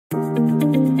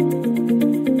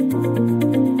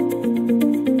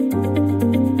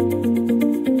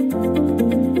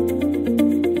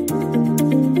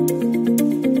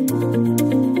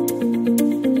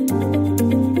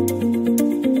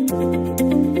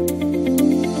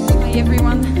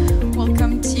everyone.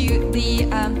 Welcome to the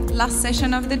last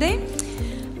session of the day,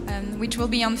 which will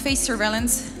be on face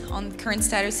surveillance, on current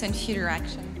status and future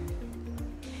action.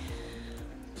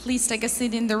 Please take a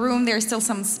seat in the room. There's still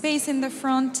some space in the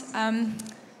front.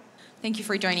 Thank you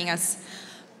for joining us.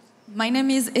 My name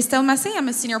is Estelle Massé. I'm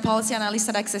a senior policy analyst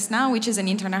at Access Now, which is an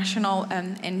international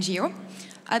NGO.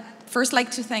 I'd first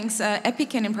like to thank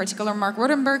EPIC and in particular Mark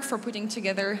Rodenberg for putting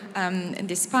together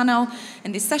this panel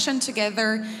and this session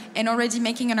together, and already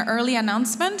making an early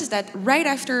announcement that right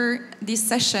after this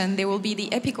session there will be the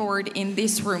EPIC Award in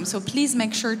this room. So please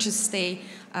make sure to stay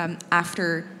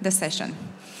after the session.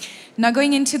 Now,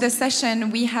 going into the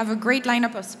session, we have a great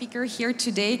lineup of speakers here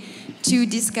today to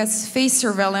discuss face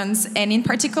surveillance, and in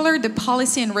particular, the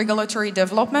policy and regulatory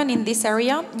development in this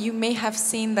area. You may have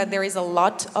seen that there is a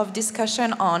lot of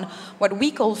discussion on what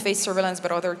we call face surveillance,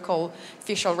 but others call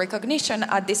facial recognition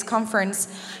at this conference,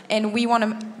 and we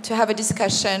want to have a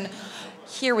discussion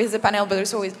here with the panel, but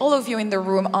also with all of you in the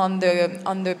room on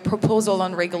the proposal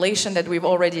on regulation that we've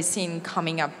already seen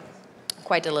coming up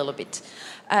quite a little bit.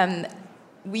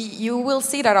 You will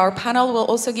see that our panel will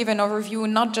also give an overview,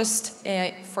 not just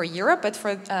for Europe, but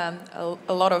for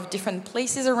a lot of different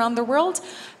places around the world,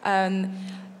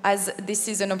 as this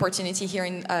is an opportunity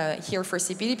here for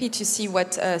CPDP to see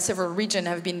what several regions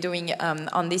have been doing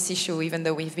on this issue, even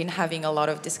though we've been having a lot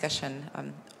of discussion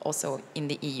also in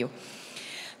the EU.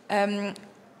 When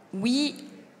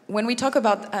we talk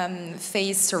about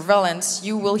face surveillance,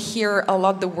 you will hear a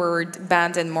lot the word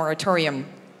ban and moratorium.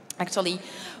 Actually,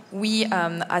 we,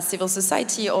 as civil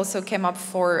society, also came up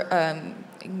for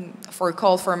a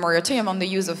call for a moratorium on the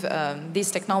use of these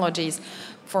technologies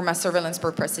for mass surveillance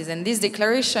purposes. And this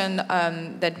declaration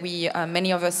that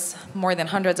many of us, more than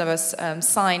hundreds of us,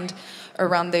 signed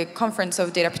around the Conference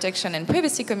of Data Protection and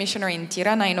Privacy Commissioner in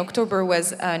Tirana in October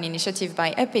was an initiative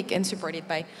by EPIC and supported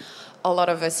by a lot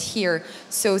of us here.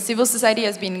 So civil society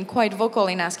has been quite vocal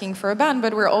in asking for a ban,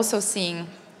 but we're also seeing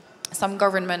some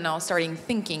government now starting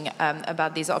thinking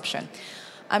about this option.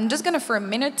 I'm just going to, for a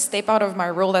minute, step out of my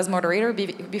role as moderator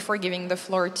before giving the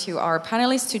floor to our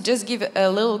panelists to just give a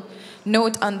little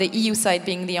note on the EU side,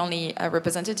 being the only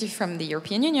representative from the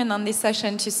European Union on this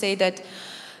session, to say that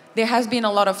there has been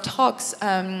a lot of talks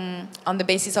on the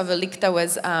basis of a leak that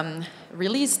was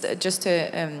released just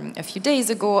a few days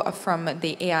ago from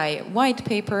the AI white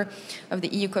paper of the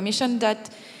EU Commission that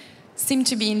seem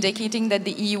to be indicating that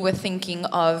the EU were thinking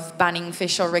of banning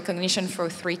facial recognition for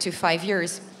 3 to 5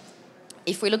 years.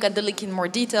 If we look at the leak in more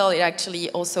detail, it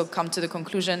actually also comes to the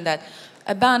conclusion that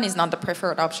a ban is not the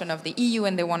preferred option of the EU,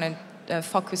 and they want to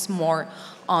focus more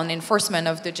on enforcement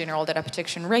of the general data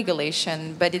protection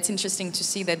regulation. But it's interesting to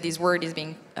see that this word is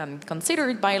being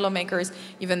considered by lawmakers,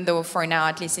 even though for now,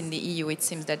 at least in the EU, it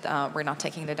seems that we're not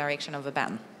taking the direction of a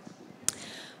ban.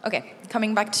 Okay,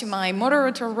 coming back to my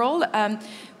moderator role,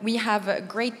 we have a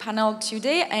great panel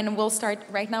today, and we'll start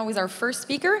right now with our first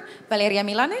speaker, Valeria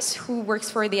Milanes, who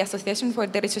works for the Asociación por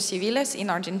Derechos Civiles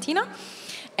in Argentina.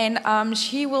 And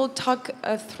she will talk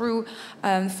through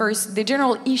first the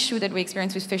general issue that we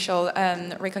experience with facial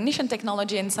recognition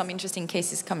technology and some interesting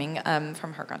cases coming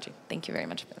from her country. Thank you very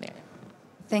much, Valeria.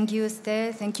 Thank you,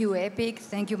 Estelle. Thank you, EPIC.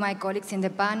 Thank you, my colleagues in the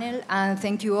panel. And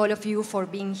thank you, all of you, for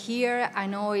being here. I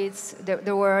know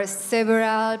there were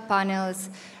several panels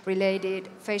related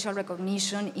facial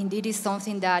recognition. Indeed, it's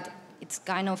something that it's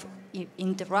kind of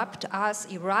erupt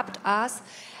us.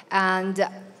 And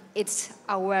it's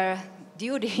our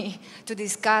duty to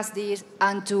discuss this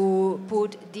and to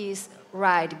put this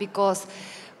right. Because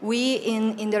we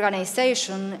in the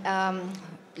organization,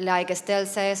 like Estelle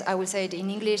says, I will say it in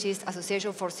English, is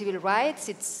Association for Civil Rights.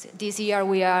 This year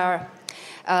we are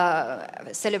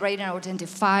celebrating our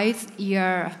 25th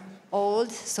year old,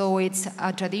 so it's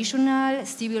a traditional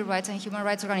civil rights and human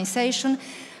rights organization,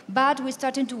 but we're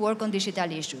starting to work on digital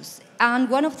issues. And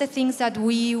one of the things that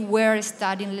we were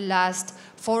studying the last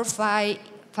 4 or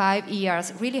 5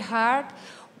 years really hard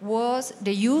was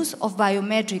the use of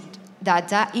biometric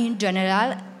data in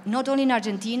general, not only in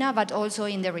Argentina, but also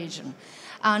in the region.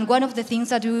 And one of the things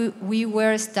that we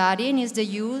were studying is the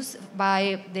use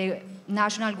by the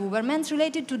national governments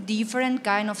related to different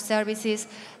kind of services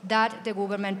that the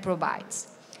government provides.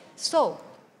 So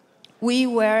we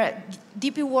were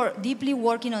deeply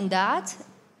working on that.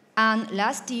 And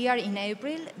last year in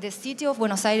April, the city of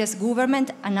Buenos Aires government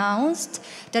announced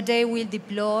that they will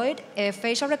deploy a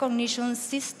facial recognition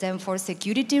system for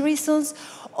security reasons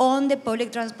on the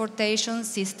public transportation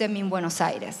system in Buenos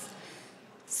Aires.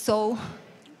 So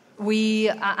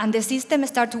and the system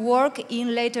started to work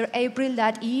in later April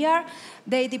that year.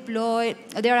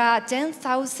 There are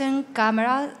 10,000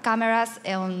 cameras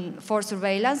for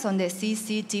surveillance on the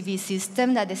CCTV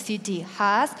system that the city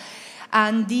has.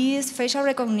 And this facial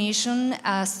recognition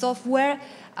software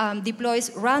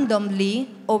deploys randomly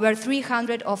over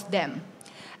 300 of them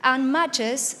and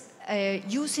matches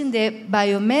using the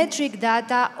biometric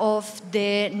data of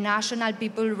the National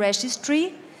People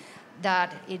Registry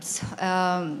that it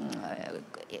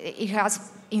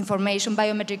has information,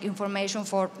 biometric information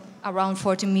for around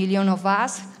 40 million of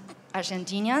us,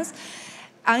 Argentinians,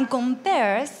 and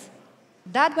compares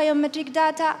that biometric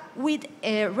data with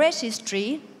a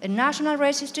registry, a national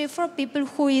registry for people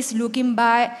who is looking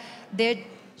by the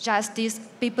justice,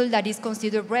 people that is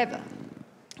considered rebel.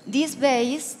 This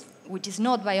base, which is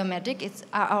not biometric, it's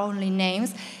our only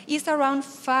names, is around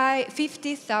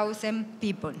 50,000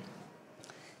 people.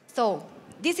 So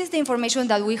this is the information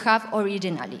that we have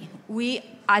originally. We,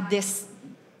 at this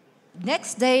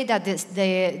next day that this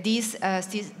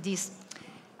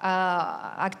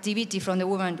activity from the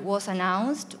women was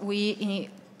announced, we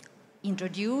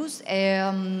introduced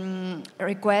a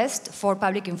request for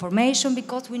public information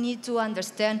because we need to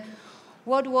understand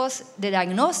what was the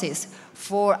diagnosis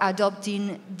for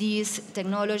adopting this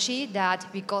technology that,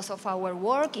 because of our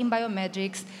work in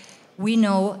biometrics, we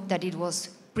know that it was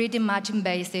pretty much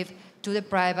invasive to the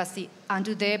privacy and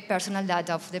to the personal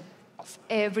data of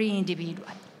every individual.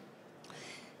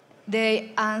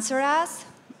 They answer us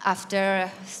after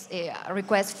a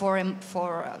request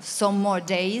for some more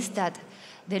days that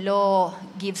the law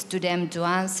gives to them to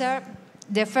answer.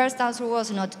 The first answer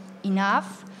was not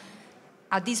enough.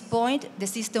 At this point, the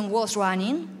system was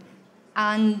running,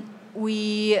 and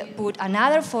we put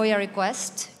another FOIA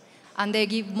request, and they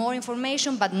give more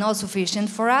information, but not sufficient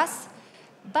for us.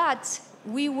 But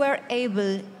we were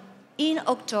able, in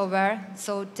October,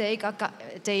 so taking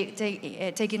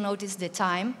notice the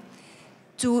time,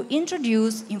 to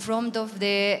introduce in front of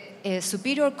the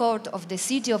Superior Court of the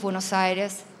City of Buenos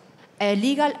Aires a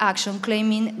legal action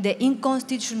claiming the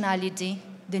inconstitutionality,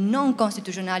 the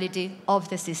non-constitutionality of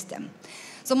the system.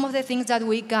 Some of the things that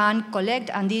we can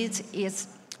collect, and this is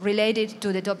related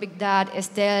to the topic that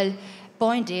Estelle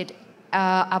pointed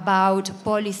about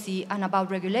policy and about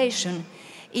regulation,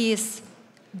 is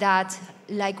that,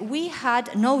 like we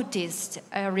had noticed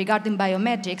regarding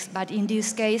biometrics, but in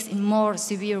this case in more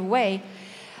severe way,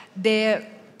 the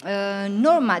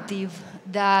normative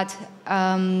that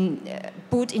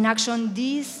put in action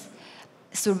this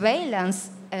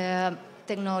surveillance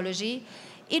technology,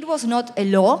 it was not a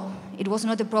law, it was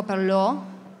not a proper law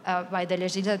by the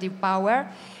legislative power,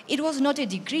 it was not a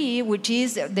decree, which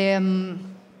is the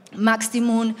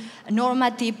maximum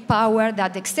normative power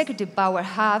that the executive power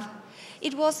have.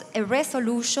 It was a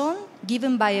resolution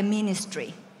given by a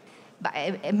ministry,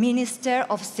 by a minister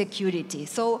of security.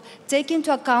 So take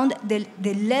into account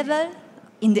the level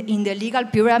in the legal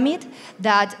pyramid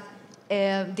that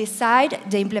decide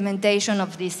the implementation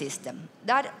of this system.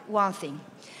 That one thing.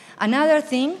 Another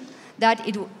thing, that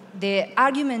the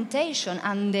argumentation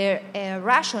and the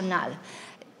rationale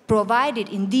provided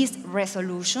in this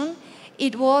resolution,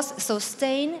 it was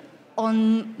sustained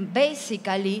on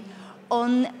basically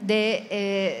on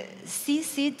the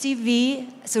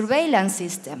CCTV surveillance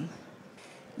system,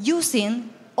 using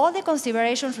all the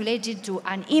considerations related to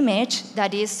an image,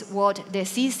 that is what the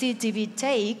CCTV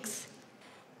takes,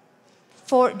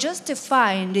 for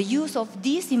justifying the use of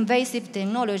this invasive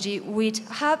technology, which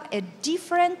have a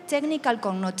different technical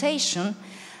connotation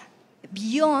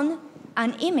beyond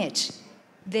an image.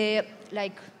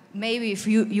 Maybe if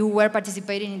you were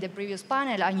participating in the previous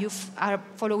panel and you are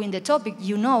following the topic,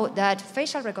 you know that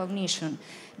facial recognition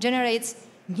generates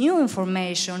new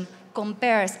information,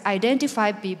 compares,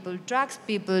 identifies people, tracks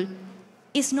people.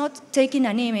 It's not taking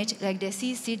an image like the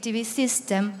CCTV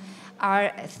system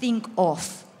are think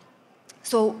of.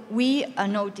 So we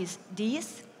noticed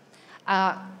this.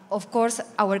 Of course,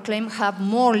 our claim have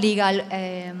more legal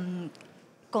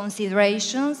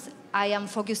considerations. I am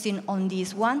focusing on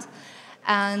these ones.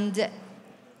 And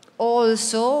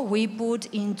also, we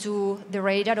put into the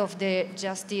radar of the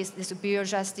justice, the superior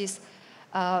justice,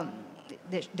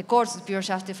 the court of superior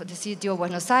justice for the city of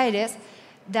Buenos Aires,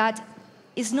 that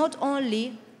it's not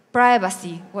only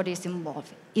privacy what is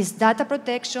involved, it's data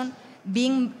protection.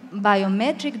 Being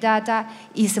biometric data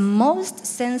is the most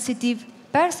sensitive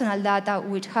personal data,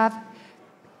 which have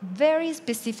very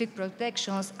specific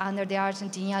protections under the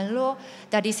Argentinian law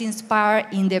that is inspired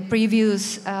in the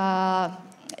previous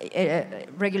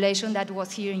regulation that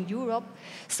was here in Europe.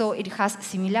 So it has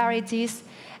similarities.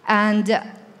 And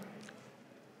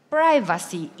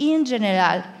privacy in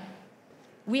general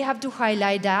we have to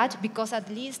highlight that because at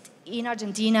least in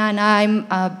Argentina, and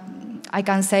I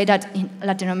can say that in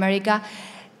Latin America,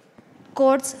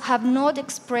 courts have not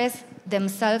expressed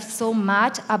themselves so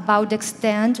much about the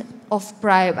extent of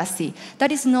privacy.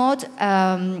 That is not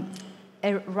a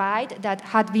right that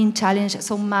had been challenged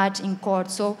so much in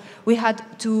court. So we had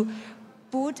to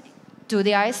put to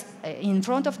the eyes, in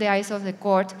front of the eyes of the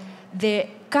court, the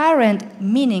current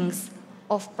meanings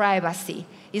of privacy.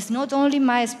 It's not only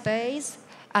my space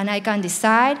and I can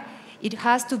decide, it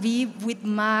has to be with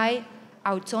my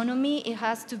autonomy, it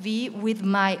has to be with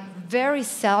my very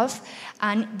self,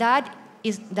 and that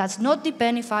does not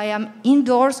depend if I am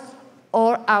indoors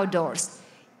or outdoors.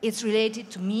 It's related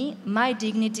to me, my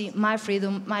dignity, my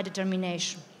freedom, my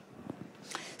determination.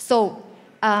 So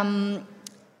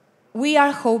we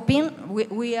are hoping,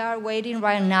 we are waiting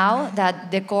right now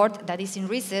that the court that is in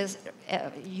recess,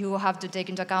 you have to take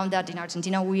into account that in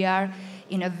Argentina we are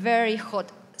in a very hot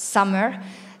summer,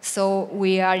 so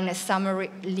we are in a summer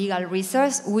legal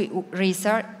recess. We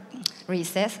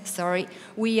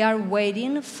are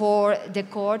waiting for the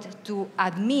court to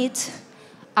admit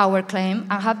our claim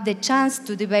and have the chance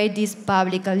to debate this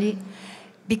publicly,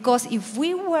 because if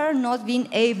we were not being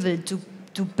able to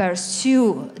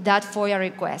pursue that FOIA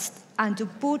request and to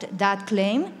put that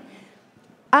claim,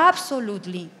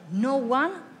 absolutely no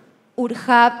one would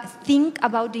have think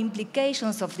about the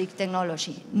implications of this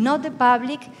technology. Not the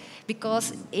public,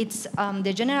 because it's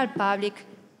the general public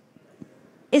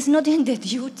is not in the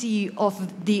duty of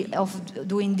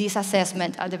doing this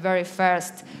assessment at the very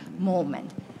first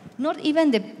moment. Not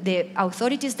even the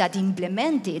authorities that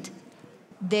implemented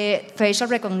the facial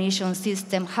recognition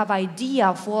system have idea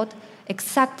of what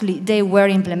exactly they were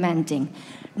implementing.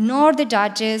 Nor the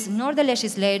judges, nor the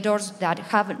legislators that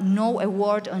have no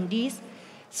word on this.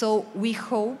 So we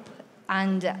hope,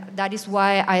 and that is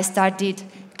why I started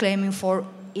claiming for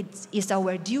it is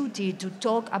our duty to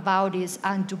talk about this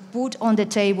and to put on the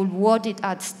table what is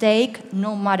at stake,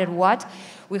 no matter what.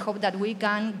 We hope that we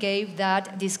can give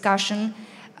that discussion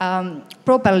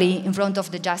properly in front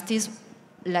of the justice,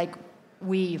 like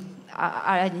we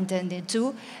are intended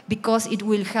to, because it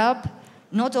will help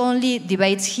not only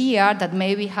debates here that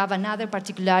maybe have another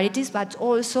particularities, but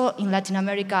also in Latin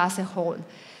America as a whole.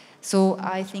 So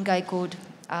I think I could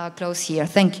close here.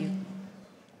 Thank you.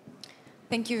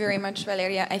 Thank you very much,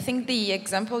 Valeria. I think the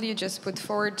example you just put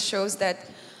forward shows that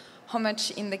how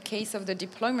much in the case of the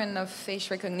deployment of face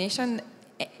recognition,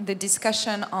 the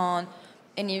discussion on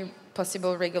any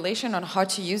possible regulation on how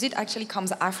to use it actually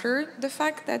comes after the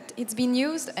fact that it's been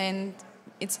used, and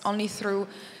it's only through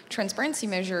transparency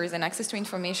measures and access to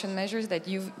information measures that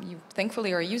you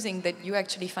thankfully are using that you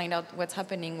actually find out what's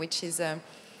happening, which is,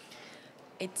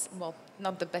 it's, well,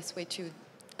 not the best way to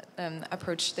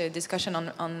approach the discussion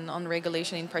on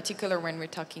regulation, in particular when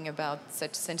we're talking about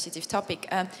such sensitive topic,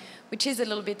 which is a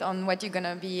little bit on what you're going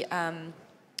to be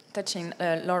touching,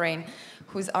 Lorraine,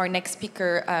 who's our next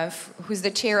speaker, who's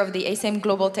the chair of the ASM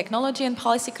Global Technology and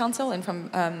Policy Council, and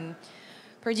from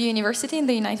Purdue University in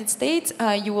the United States.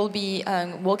 You will be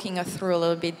walking us through a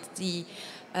little bit the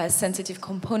sensitive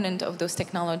component of those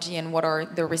technology and what are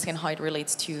the risk and how it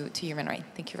relates to human rights.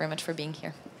 Thank you very much for being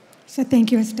here. So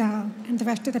thank you, Estelle, and the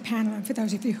rest of the panel, and for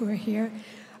those of you who are here.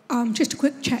 Just a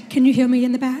quick check. Can you hear me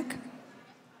in the back?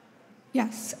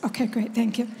 Yes. Okay, great.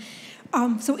 Thank you.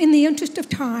 So in the interest of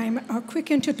time, a quick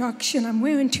introduction. I'm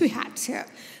wearing two hats here.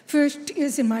 First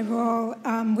is in my role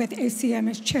with ACM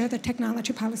as chair of the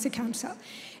Technology Policy Council.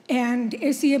 And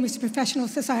ACM is a professional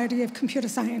society of computer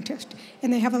scientists,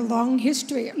 and they have a long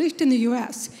history, at least in the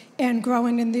US, and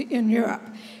growing in Europe,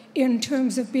 in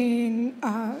terms of being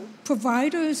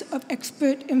providers of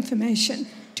expert information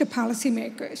to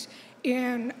policymakers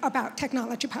about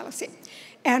technology policy.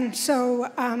 And so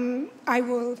I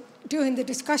will, during the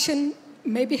discussion,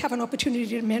 maybe have an opportunity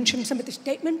to mention some of the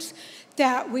statements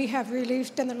that we have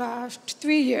released in the last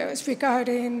 3 years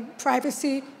regarding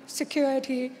privacy,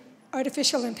 security,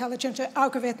 artificial intelligence, or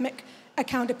algorithmic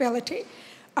accountability.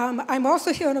 I'm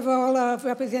also here in a role of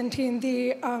representing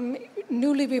the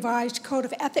newly revised Code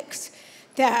of Ethics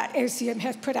that ACM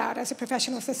has put out as a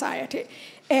professional society.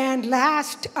 And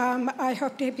last, I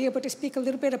hope to be able to speak a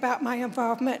little bit about my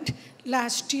involvement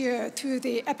last year through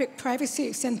the EPIC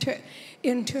Privacy Center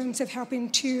in terms of helping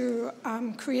to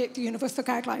create the universal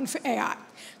guideline for AI.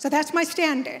 So that's my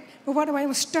standing. But what I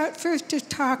want to start first is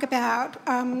talk about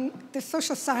the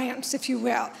social science, if you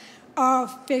will,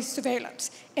 of face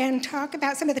surveillance, and talk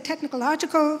about some of the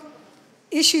technological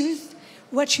issues,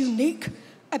 what's unique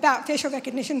about facial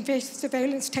recognition face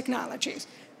surveillance technologies.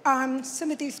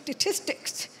 Some of these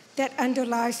statistics that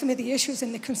underlie some of the issues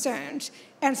and the concerns,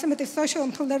 and some of the social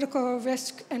and political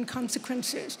risks and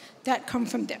consequences that come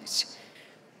from this.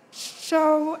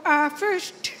 So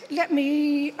first, let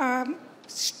me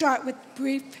start with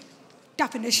brief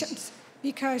definitions,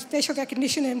 because facial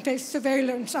recognition and face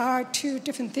surveillance are two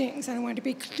different things, and I want to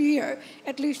be clear,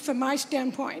 at least from my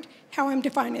standpoint, how I'm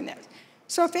defining this.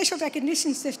 So a facial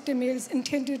recognition system is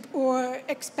intended or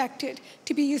expected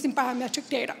to be using biometric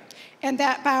data, and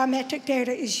that biometric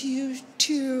data is used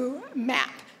to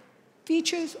map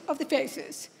features of the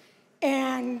faces,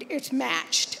 and it's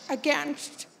matched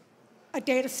against a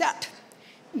data set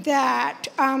that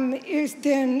is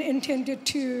then intended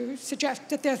to suggest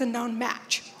that there's a known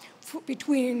match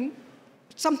between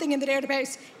something in the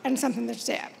database and something that's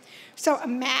there. So a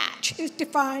match is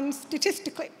defined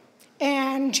statistically,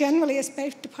 and generally is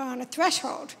based upon a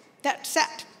threshold that's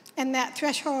set, and that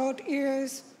threshold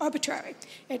is arbitrary.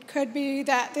 It could be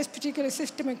that this particular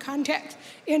system and context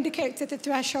indicates that the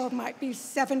threshold might be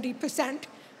 70%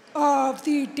 of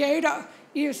the data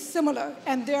is similar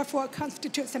and therefore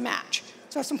constitutes a match.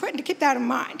 So it's important to keep that in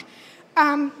mind.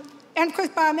 And of course,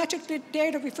 biometric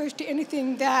data refers to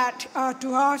anything that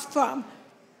draws from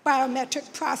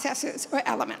biometric processes or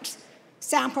elements.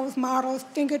 Samples, models,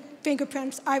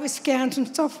 fingerprints, iris scans,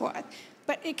 and so forth.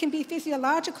 But it can be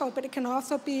physiological, but it can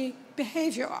also be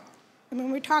behavioral. And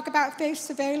when we talk about face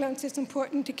surveillance, it's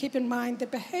important to keep in mind the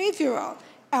behavioral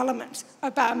elements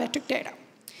of biometric data.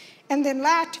 And then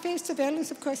last, face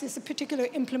surveillance, of course, is a particular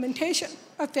implementation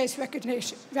of face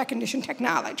recognition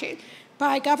technology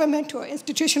by government or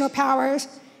institutional powers,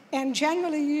 and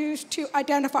generally used to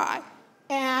identify,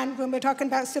 and when we're talking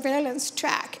about surveillance,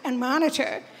 track and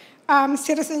monitor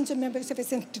citizens and members of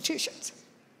its institutions.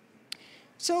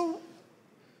 So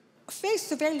a face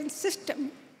surveillance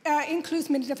system includes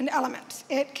many different elements.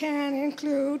 It can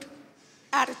include,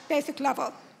 at a basic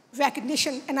level,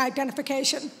 recognition and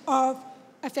identification of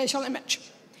a facial image.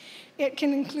 It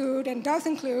can include, and does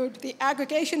include, the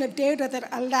aggregation of data that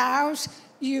allows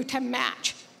you to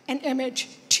match an image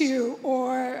to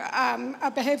or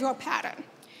a behavioral pattern.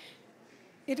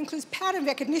 It includes pattern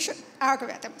recognition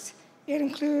algorithms. It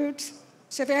includes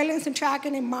surveillance and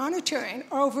tracking and monitoring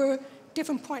over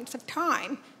different points of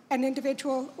time an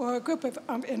individual or a group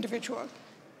of individuals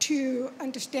to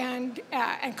understand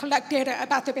and collect data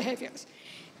about their behaviors.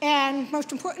 And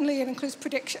most importantly, it includes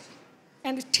prediction,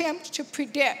 an attempt to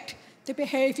predict the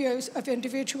behaviors of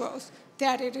individuals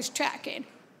that it is tracking,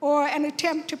 or an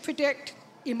attempt to predict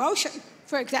emotion,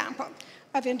 for example,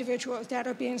 of individuals that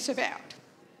are being surveilled.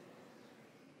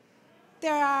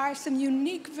 There are some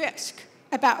unique risks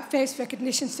about face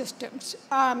recognition systems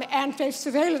and face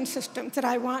surveillance systems that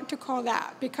I want to call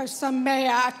out, because some may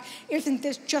ask, isn't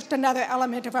this just another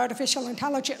element of artificial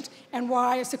intelligence, and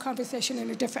why is the conversation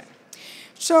any different?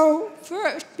 So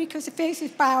first, because the face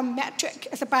is biometric,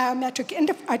 as a biometric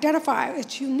identifier,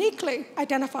 it's uniquely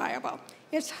identifiable.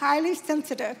 It's highly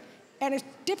sensitive, and it's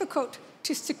difficult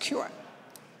to secure.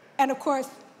 And of course,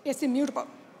 it's immutable.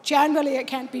 Generally, it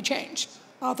can't be changed.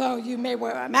 Although you may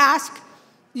wear a mask,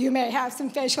 you may have some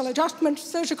facial adjustments,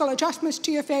 surgical adjustments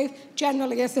to your face,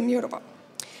 generally it's immutable.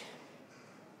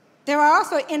 There are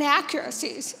also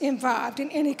inaccuracies involved in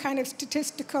any kind of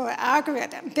statistical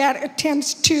algorithm that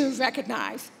attempts to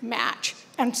recognize, match,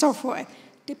 and so forth,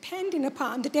 depending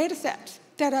upon the data sets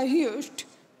that are used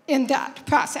in that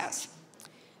process.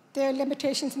 There are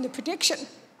limitations in the prediction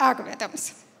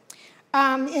algorithms,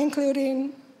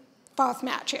 including false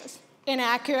matches,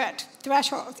 inaccurate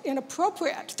thresholds,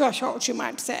 inappropriate thresholds, you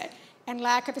might say, and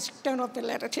lack of external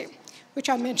validity, which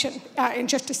I'll mention in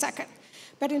just a second.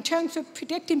 But in terms of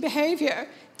predicting behavior,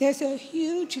 there's a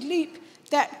huge leap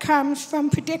that comes from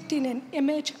predicting an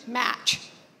image match,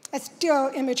 a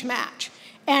still image match,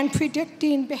 and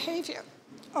predicting behavior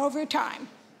over time,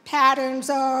 patterns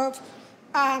of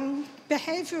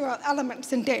behavioral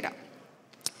elements in data.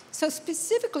 So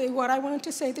specifically, what I wanted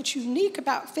to say that's unique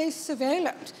about face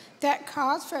surveillance that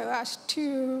calls for us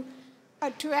to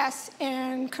address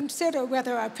and consider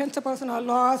whether our principles and our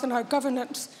laws and our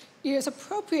governance is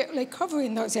appropriately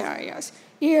covering those areas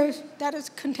is that it's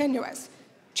continuous.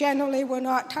 Generally, we're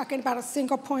not talking about a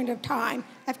single point of time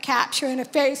of capturing a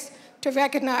face to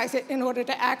recognize it in order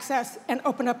to access and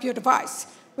open up your device.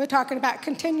 We're talking about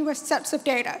continuous sets of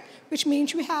data, which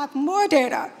means we have more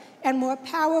data and more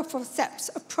powerful sets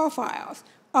of profiles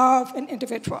of an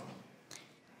individual.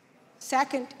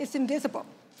 Second, it's invisible,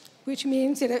 which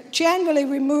means that it generally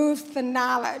removes the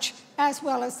knowledge as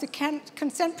well as the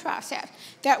consent process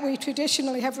that we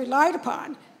traditionally have relied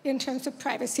upon in terms of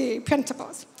privacy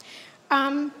principles.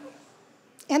 And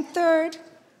third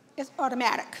is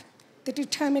automatic, the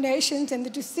determinations and the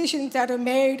decisions that are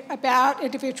made about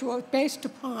individuals based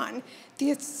upon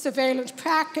the surveillance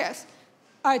practice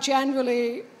are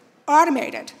generally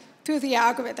automated through the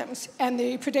algorithms and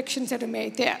the predictions that are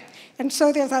made there. And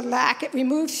so there's a lack. It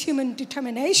removes human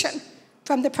determination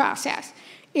from the process.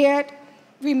 It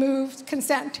removes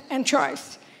consent and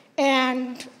choice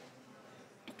and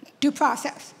due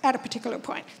process at a particular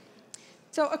point.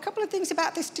 So a couple of things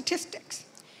about the statistics,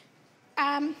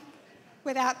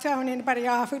 without throwing anybody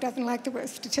off who doesn't like the word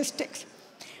statistics.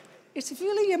 It's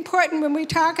really important when we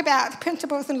talk about the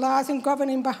principles and laws and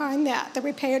governing behind that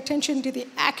we pay attention to the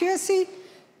accuracy,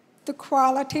 the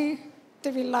quality,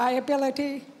 the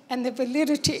reliability, and the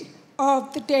validity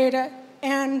of the data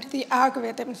and the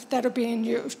algorithms that are being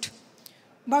used.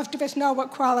 Most of us know what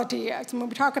quality is. And when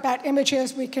we talk about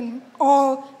images, we can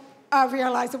all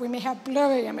realize that we may have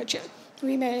blurry images.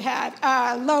 We may have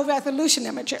low-resolution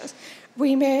images.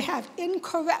 We may have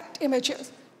incorrect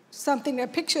images, a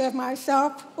picture of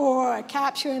myself or a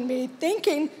caption me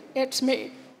thinking it's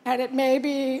me, and it may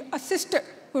be a sister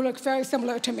who looks very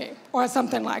similar to me, or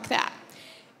something like that.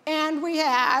 And we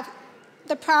have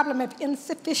the problem of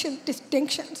insufficient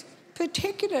distinctions,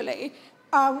 particularly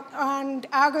on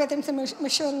algorithms and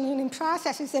machine learning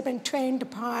processes that have been trained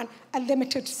upon a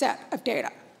limited set of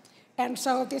data. And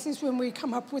so this is when we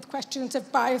come up with questions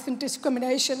of bias and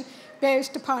discrimination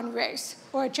based upon race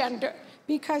or gender,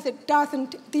 because it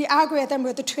doesn't, the algorithm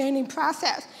or the training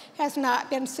process has not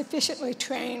been sufficiently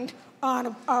trained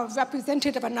on a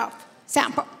representative enough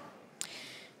sample.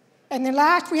 And then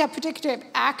last, we have predictive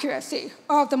accuracy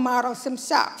of the models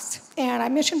themselves. And I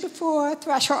mentioned before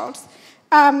thresholds.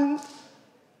 And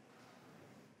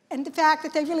the fact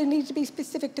that they really need to be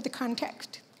specific to the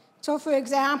context. So for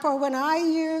example, when I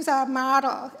use a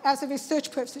model as a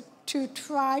research person to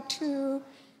try to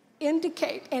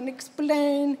indicate and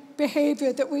explain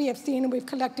behavior that we have seen and we've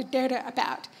collected data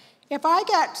about, if I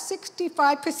get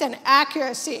 65%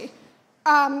 accuracy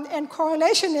and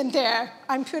correlation in there,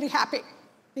 I'm pretty happy.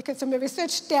 Because from a research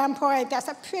standpoint, that's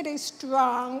a pretty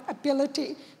strong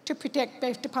ability to predict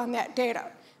based upon that data.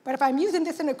 But if I'm using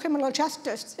this in a criminal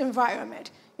justice environment,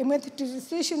 and with the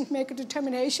decision to make a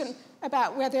determination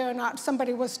about whether or not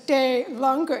somebody will stay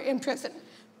longer in prison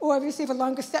or receive a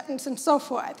longer sentence and so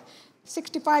forth,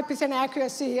 65%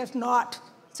 accuracy is not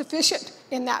sufficient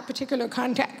in that particular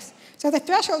context. So the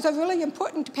thresholds are really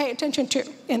important to pay attention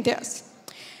to in this.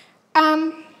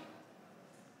 I'm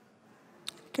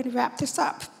going to wrap this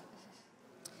up.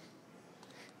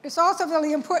 It's also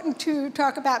really important to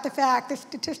talk about the fact that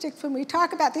statistics, when we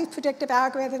talk about these predictive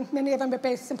algorithms, many of them are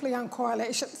based simply on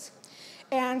correlations.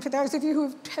 And for those of you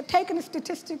who have taken a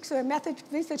statistics or a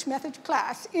research methods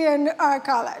class in our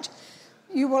college,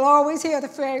 you will always hear the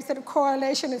phrase that a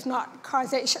correlation is not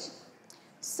causation.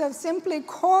 So simply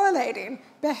correlating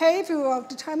behavioral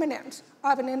determinants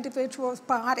of an individual's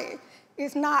body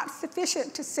is not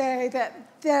sufficient to say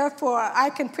that, therefore,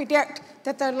 I can predict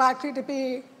that they're likely to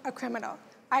be a criminal.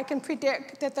 I can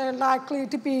predict that they're likely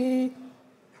to be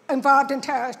involved in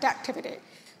terrorist activity.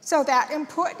 So that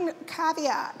important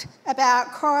caveat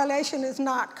about correlation is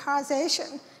not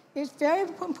causation is very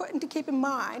important to keep in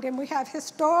mind. And we have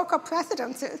historical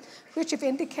precedences which have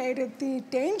indicated the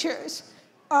dangers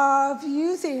of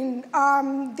using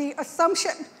the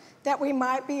assumption that we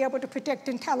might be able to predict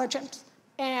intelligence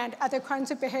and other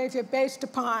kinds of behavior based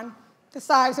upon the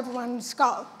size of one's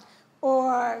skull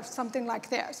or something like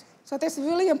this. So there's a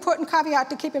really important caveat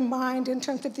to keep in mind in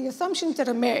terms of the assumptions that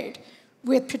are made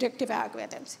with predictive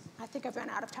algorithms. I think I've run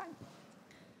out of time.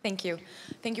 Thank you.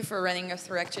 Thank you for running us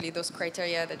through actually those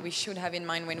criteria that we should have in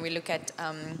mind when we look at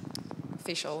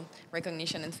facial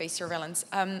recognition and face surveillance.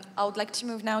 I would like to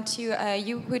move now to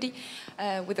you, Hudi,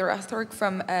 with a rhetoric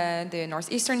from the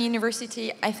Northeastern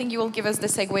University. I think you will give us the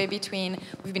segue between,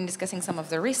 we've been discussing some of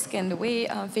the risk and the way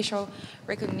facial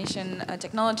recognition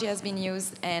technology has been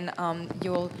used, and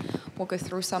you'll walk us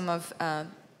through some of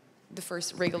the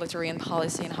first regulatory and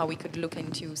policy and how we could look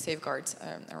into safeguards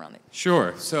around it.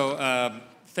 Sure. So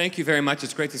thank you very much.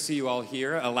 It's great to see you all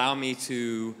here. Allow me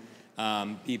to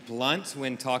be blunt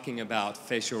when talking about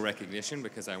facial recognition,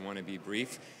 because I want to be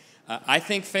brief. I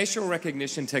think facial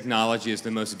recognition technology is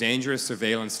the most dangerous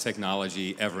surveillance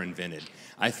technology ever invented.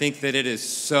 I think that it is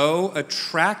so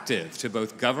attractive to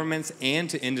both governments and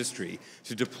to industry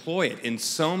to deploy it in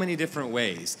so many different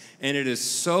ways, and it is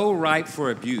so ripe for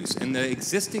abuse. And the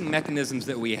existing mechanisms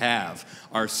that we have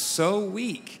are so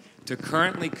weak to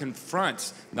currently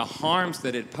confront the harms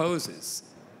that it poses,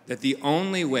 that the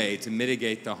only way to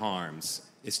mitigate the harms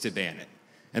is to ban it.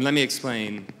 And let me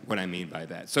explain what I mean by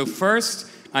that. So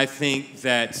first, I think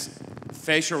that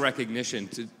facial recognition,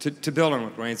 to build on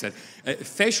what Ryan said,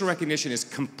 facial recognition is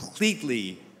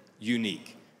completely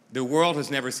unique. The world has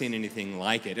never seen anything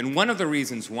like it. And one of the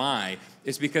reasons why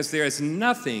is because there is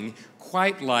nothing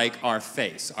quite like our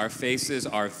face. Our faces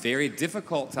are very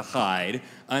difficult to hide,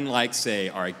 unlike, say,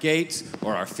 our gait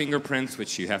or our fingerprints,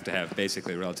 which you have to have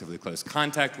basically relatively close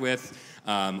contact with,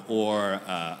 or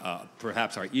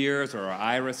perhaps our ears or our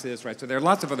irises, right? So there are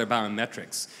lots of other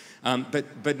biometrics.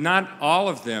 But not all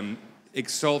of them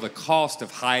extol the cost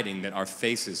of hiding that our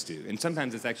faces do. And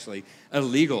sometimes it's actually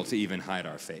illegal to even hide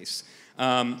our face.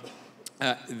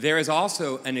 There is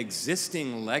also an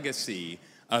existing legacy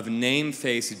of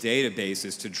name-face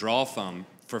databases to draw from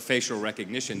for facial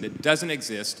recognition that doesn't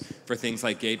exist for things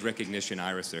like gait recognition,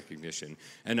 iris recognition,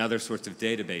 and other sorts of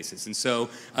databases. And so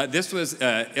this was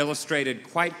illustrated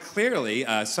quite clearly.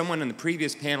 Someone in the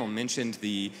previous panel mentioned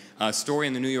the story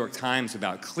in the New York Times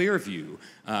about Clearview,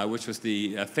 which was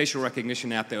the facial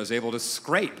recognition app that was able to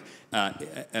scrape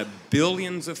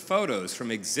billions of photos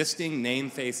from existing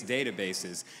name-face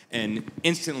databases and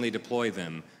instantly deploy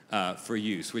them for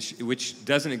use, which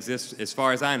doesn't exist, as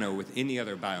far as I know, with any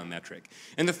other biometric.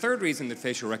 And the third reason that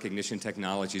facial recognition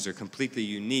technologies are completely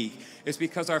unique is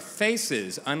because our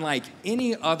faces, unlike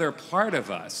any other part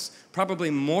of us, probably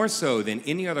more so than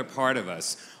any other part of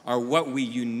us, are what we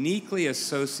uniquely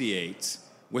associate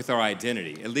with our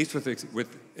identity, at least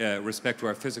with respect to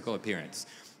our physical appearance.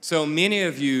 So many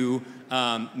of you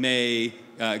may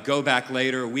go back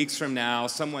later, weeks from now,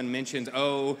 someone mentions,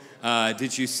 oh,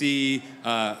 did you see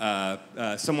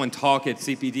someone talk at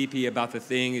CPDP about the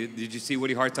thing? Did you see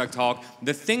Woody Hartog talk?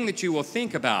 The thing that you will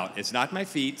think about is not my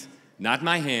feet, not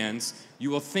my hands.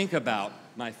 You will think about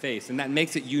my face. And that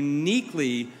makes it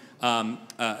uniquely,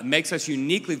 makes us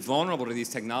uniquely vulnerable to these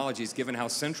technologies, given how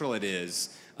central it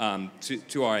is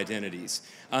to our identities.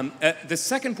 The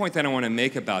second point that I want to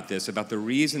make about this, about the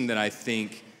reason that I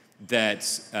think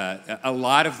that a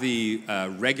lot of the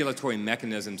regulatory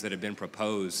mechanisms that have been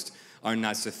proposed are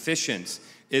not sufficient,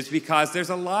 is because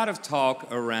there's a lot of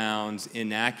talk around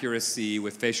inaccuracy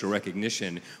with facial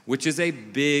recognition, which is a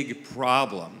big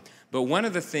problem. But one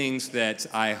of the things that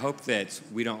I hope that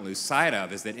we don't lose sight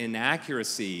of is that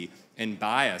inaccuracy and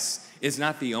bias is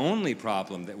not the only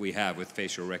problem that we have with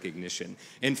facial recognition.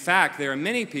 In fact, there are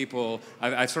many people,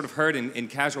 I've sort of heard in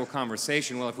casual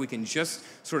conversation, well, if we can just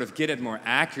sort of get it more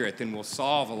accurate, then we'll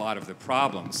solve a lot of the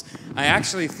problems. I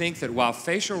actually think that while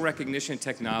facial recognition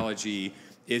technology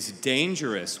is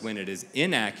dangerous when it is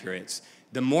inaccurate,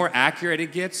 the more accurate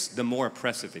it gets, the more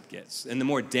oppressive it gets, and the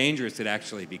more dangerous it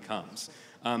actually becomes.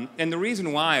 And the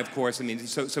reason why, of course, I mean,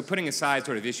 so putting aside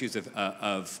sort of issues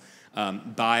of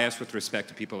bias with respect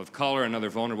to people of color and other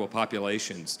vulnerable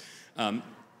populations,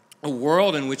 a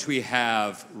world in which we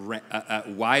have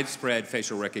widespread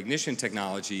facial recognition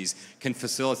technologies can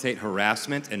facilitate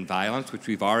harassment and violence, which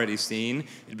we've already seen.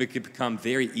 It could become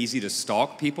very easy to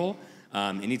stalk people.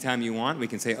 Anytime you want, we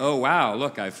can say, oh, wow,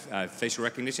 look, facial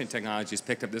recognition technology has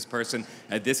picked up this person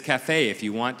at this cafe. If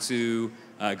you want to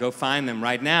go find them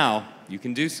right now, you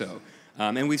can do so.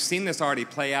 And we've seen this already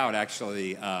play out,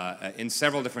 actually, in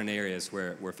several different areas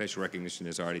where facial recognition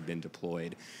has already been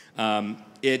deployed.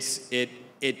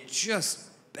 It just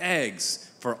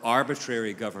begs for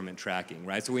arbitrary government tracking,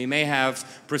 right? So we may have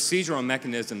procedural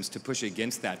mechanisms to push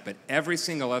against that, but every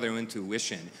single other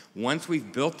intuition, once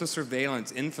we've built the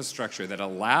surveillance infrastructure that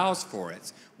allows for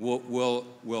it,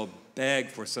 will beg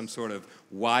for some sort of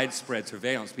widespread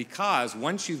surveillance, because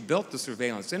once you've built the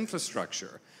surveillance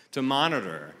infrastructure to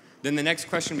monitor, then the next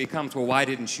question becomes, well, why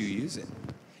didn't you use it?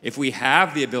 If we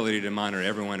have the ability to monitor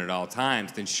everyone at all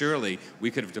times, then surely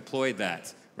we could have deployed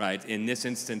that, right, in this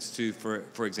instance to,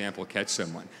 for example, catch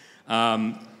someone.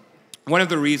 One of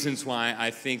the reasons why I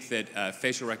think that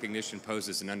facial recognition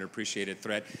poses an underappreciated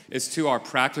threat is to our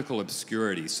practical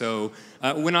obscurity. So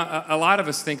when a lot of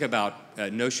us think about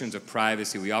notions of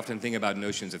privacy, we often think about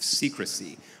notions of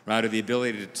secrecy, right, or the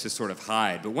ability to sort of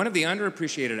hide. But one of the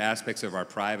underappreciated aspects of our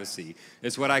privacy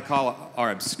is what I call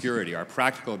our obscurity, our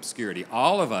practical obscurity.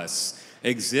 All of us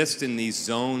exist in these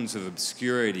zones of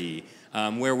obscurity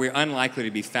where we're unlikely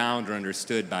to be found or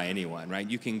understood by anyone, right?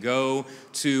 You can go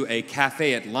to a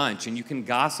cafe at lunch and you can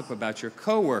gossip about your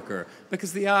coworker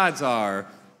because the odds are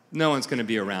no one's going to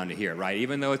be around to hear, right?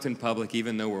 Even though it's in public,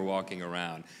 even though we're walking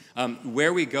around.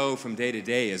 Where we go from day to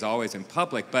day is always in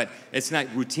public, but it's not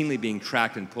routinely being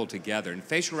tracked and pulled together. And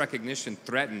facial recognition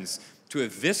threatens to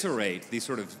eviscerate these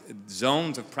sort of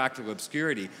zones of practical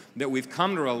obscurity that we've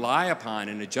come to rely upon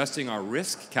in adjusting our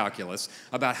risk calculus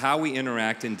about how we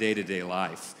interact in day-to-day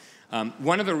life.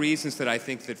 One of the reasons that I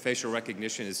think that facial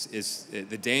recognition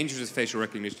the dangers of facial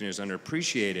recognition is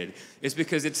underappreciated is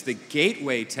because it's the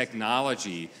gateway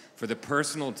technology for the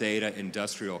personal data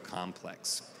industrial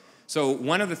complex. So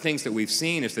one of the things that we've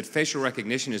seen is that facial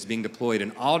recognition is being deployed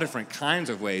in all different kinds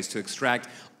of ways to extract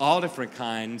all different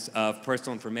kinds of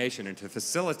personal information and to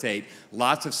facilitate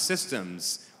lots of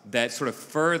systems that sort of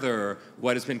further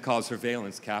what has been called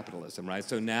surveillance capitalism, right?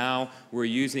 So now we're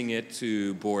using it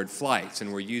to board flights,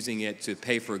 and we're using it to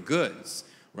pay for goods,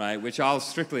 right? Which all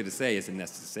strictly to say isn't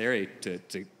necessary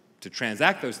to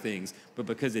transact those things, but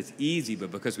because it's easy,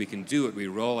 but because we can do it, we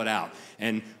roll it out.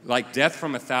 And like death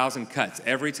from 1,000 cuts,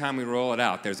 every time we roll it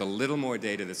out, there's a little more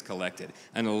data that's collected,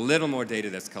 and a little more data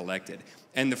that's collected.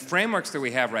 And the frameworks that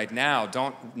we have right now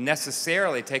don't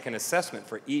necessarily take an assessment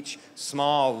for each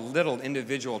small, little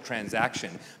individual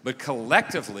transaction, but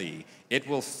collectively, it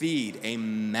will feed a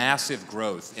massive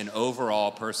growth in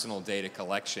overall personal data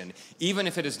collection, even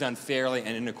if it is done fairly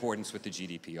and in accordance with the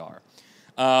GDPR.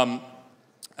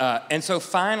 And so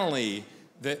finally,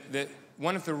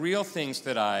 one of the real things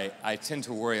that I tend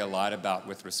to worry a lot about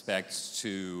with respect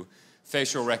to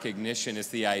facial recognition is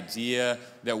the idea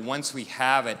that once we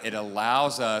have it, it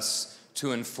allows us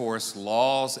to enforce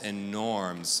laws and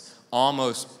norms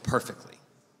almost perfectly,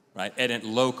 right, and at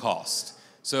low cost.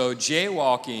 So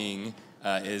jaywalking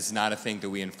is not a thing that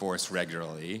we enforce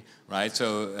regularly, right?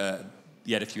 So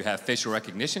yet if you have facial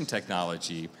recognition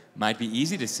technology, it might be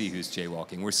easy to see who's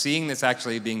jaywalking. We're seeing this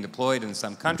actually being deployed in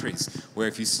some countries, where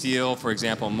if you steal, for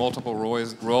example, multiple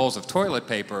rolls of toilet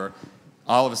paper,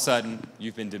 all of a sudden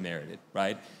you've been demerited,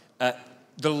 right?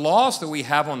 The laws that we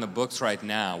have on the books right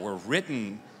now were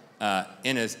written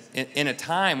in a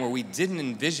time where we didn't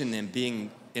envision them being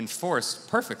enforced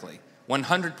perfectly,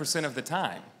 100% of the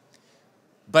time.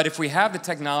 But if we have the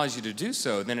technology to do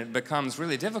so, then it becomes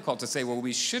really difficult to say, well,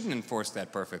 we shouldn't enforce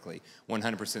that perfectly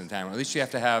 100% of the time. Or at least you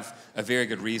have to have a very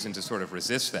good reason to sort of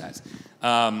resist that.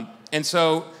 And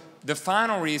so the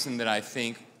final reason that I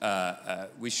think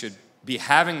we should be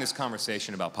having this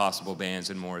conversation about possible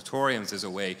bans and moratoriums as a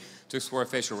way to explore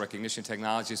facial recognition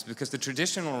technologies because the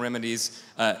traditional remedies,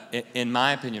 in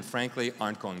my opinion, frankly,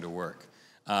 aren't going to work.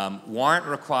 Warrant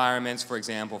requirements, for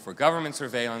example, for government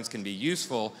surveillance can be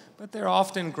useful, but they're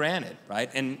often granted,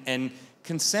 right? And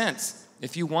consent,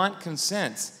 if you want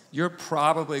consent, you're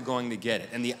probably going to get it.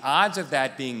 And the odds of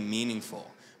that being meaningful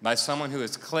by someone who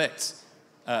has clicked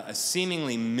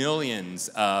seemingly millions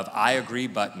of I agree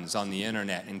buttons on the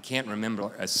internet and can't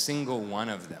remember a single one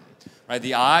of them, right?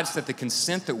 The odds that the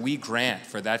consent that we grant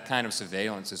for that kind of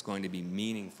surveillance is going to be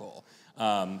meaningful,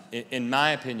 in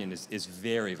my opinion, is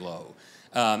very low.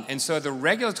 And so the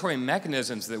regulatory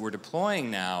mechanisms that we're deploying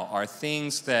now are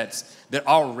things that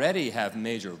already have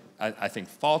major, I think,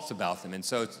 faults about them. And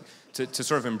so to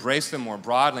sort of embrace them more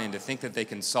broadly and to think that they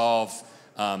can solve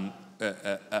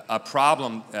a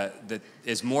problem that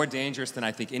is more dangerous than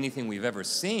I think anything we've ever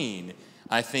seen,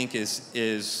 I think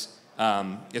is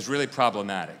really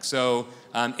problematic. So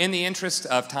in the interest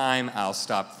of time, I'll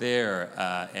stop there,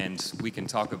 and we can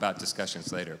talk about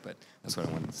discussions later, but that's what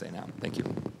I wanted to say now. Thank you.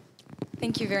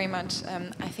 Thank you very much.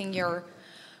 I think your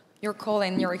call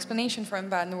and your explanation from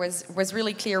ban was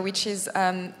really clear, which is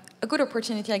a good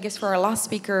opportunity, I guess, for our last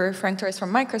speaker, Frank Torres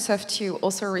from Microsoft, to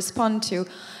also respond to.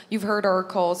 You've heard our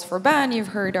calls for ban. You've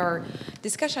heard our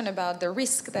discussion about the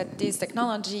risk that this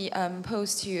technology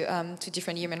poses to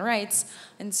different human rights.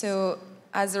 And so,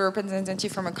 as a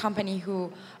representative from a company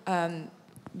who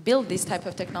build this type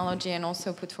of technology and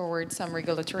also put forward some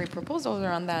regulatory proposals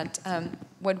around that,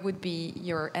 what would be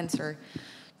your answer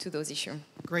to those issues?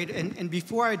 Great, and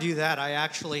before I do that, I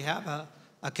actually have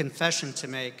a confession to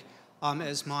make.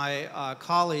 As my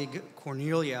colleague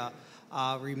Cornelia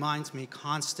reminds me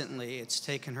constantly, it's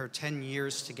taken her 10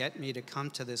 years to get me to come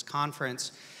to this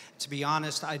conference. To be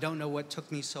honest, I don't know what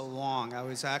took me so long. I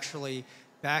was actually,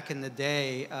 back in the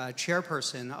day,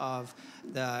 chairperson of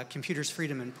the Computers,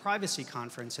 Freedom, and Privacy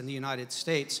Conference in the United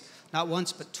States, not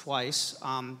once but twice.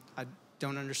 I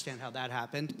don't understand how that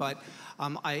happened, but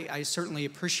I certainly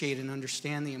appreciate and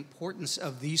understand the importance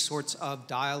of these sorts of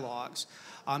dialogues,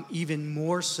 even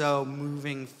more so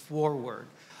moving forward.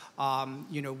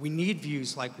 You know, we need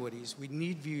views like Woody's, we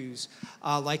need views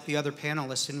like the other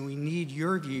panelists, and we need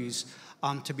your views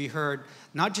to be heard,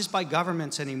 not just by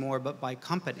governments anymore, but by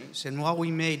companies. And while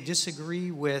we may disagree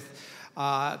with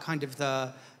kind of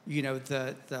the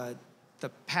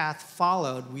path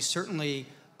followed, we certainly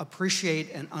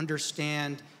appreciate and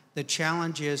understand the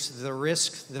challenges, the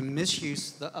risk, the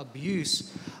misuse, the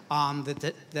abuse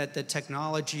that the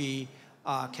technology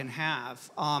can have.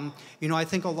 You know, I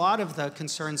think a lot of the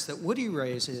concerns that Woody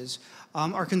raises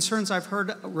are concerns I've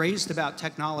heard raised about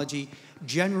technology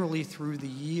generally through the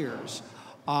years.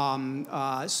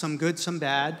 Some good, some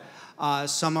bad.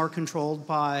 Some are controlled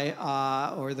by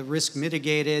or the risk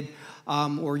mitigated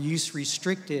or use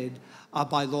restricted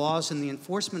by laws and the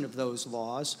enforcement of those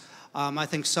laws. I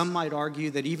think some might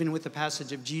argue that even with the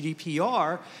passage of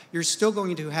GDPR, you're still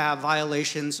going to have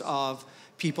violations of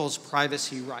people's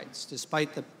privacy rights,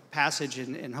 despite the passage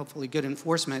and hopefully good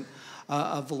enforcement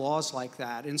of laws like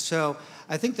that. And so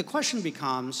I think the question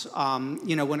becomes,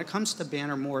 you know, when it comes to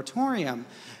ban or moratorium,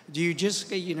 do you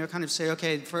just, you know, kind of say,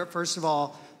 okay, first of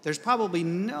all, there's probably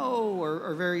no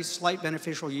or very slight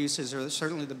beneficial uses, or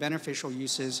certainly the beneficial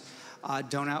uses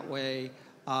don't outweigh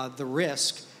the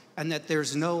risk, and that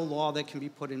there's no law that can be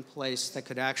put in place that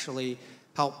could actually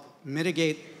help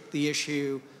mitigate the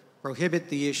issue, prohibit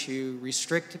the issue,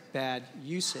 restrict bad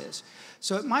uses.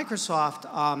 So at Microsoft,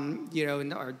 you know,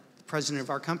 and our president of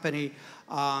our company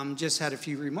just had a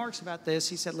few remarks about this.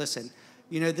 He said, listen,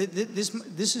 you know,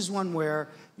 this is one where,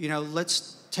 you know,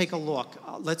 let's take a look.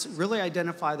 Let's really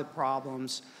identify the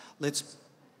problems. Let's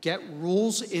get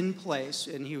rules in place.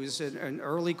 And he was an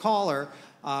early caller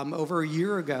over a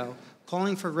year ago,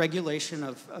 calling for regulation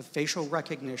of facial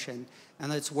recognition.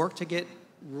 And let's work to get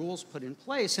rules put in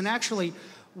place. And actually,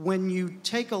 when you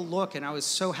take a look, and I was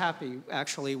so happy,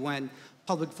 actually, when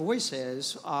Public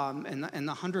Voices and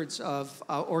the hundreds of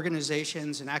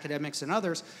organizations and academics and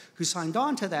others who signed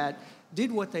on to that did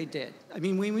what they did. I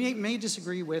mean, we may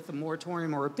disagree with a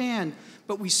moratorium or a ban,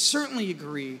 but we certainly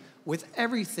agree with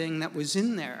everything that was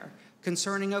in there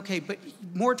concerning, okay, but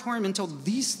moratorium until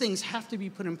these things have to be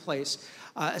put in place,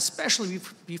 especially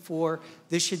before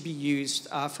this should be used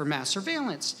for mass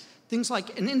surveillance. Things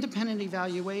like an independent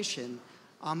evaluation,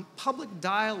 public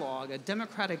dialogue, a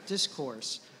democratic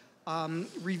discourse,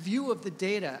 review of the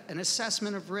data, an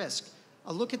assessment of risk,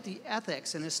 a look at the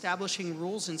ethics and establishing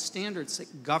rules and standards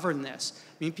that govern this.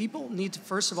 I mean, people need to,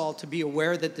 first of all, to be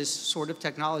aware that this sort of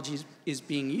technology is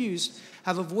being used,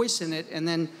 have a voice in it, and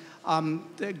then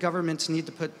the governments need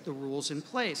to put the rules in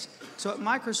place. So at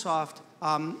Microsoft,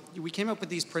 we came up with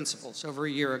these principles over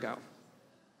a year ago.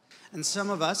 And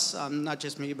some of us, not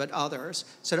just me, but others,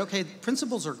 said, okay,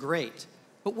 principles are great,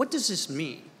 but what does this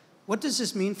mean? What does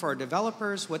this mean for our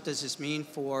developers? What does this mean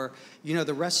for, you know,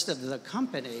 the rest of the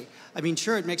company? I mean,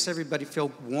 sure, it makes everybody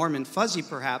feel warm and fuzzy,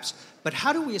 perhaps, but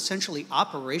how do we essentially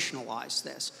operationalize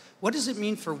this? What does it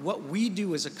mean for what we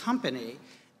do as a company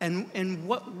and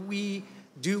what we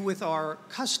do with our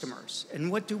customers, and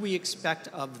what do we expect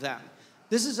of them?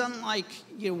 This is unlike,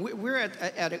 you know, we're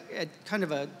at kind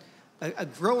of a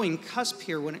growing cusp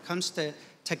here when it comes to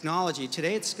technology.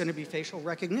 Today it's going to be facial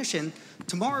recognition.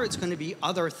 Tomorrow it's going to be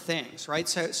other things, right?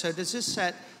 So does this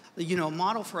set, you know, a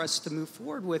model for us to move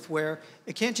forward with where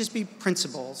it can't just be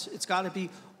principles, it's got to be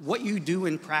what you do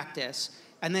in practice.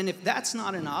 And then if that's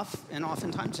not enough, and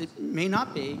oftentimes it may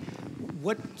not be,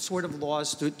 what sort of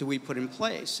laws do we put in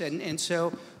place? And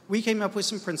so we came up with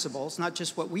some principles, not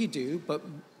just what we do, but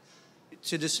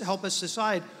to just help us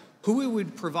decide who we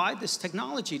would provide this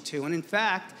technology to. And in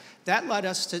fact, that led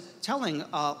us to telling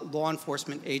a law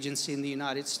enforcement agency in the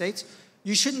United States,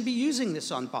 you shouldn't be using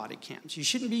this on body cams. You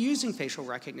shouldn't be using facial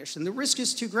recognition. The risk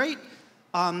is too great,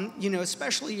 you know,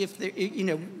 especially if, you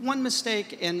know, one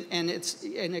mistake and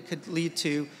it could lead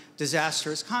to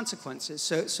disastrous consequences.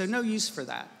 So no use for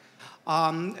that.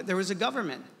 There was a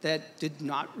government that did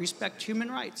not respect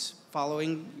human rights,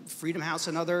 following Freedom House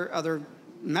and other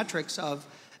metrics of,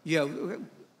 you know,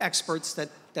 experts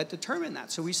that determine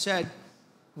that. So we said,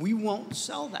 we won't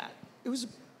sell that. It was a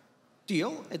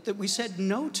deal that we said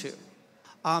no to.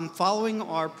 Following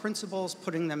our principles,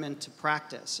 putting them into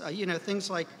practice. You know, things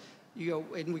like, you know,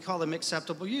 and we call them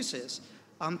acceptable uses.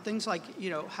 Things like, you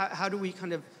know, how do we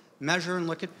kind of measure and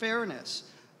look at fairness?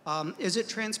 Is it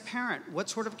transparent? What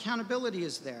sort of accountability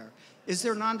is there? Is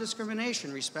there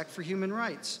non-discrimination, respect for human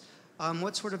rights?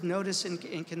 What sort of notice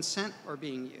and consent are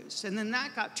being used? And then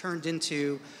that got turned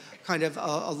into kind of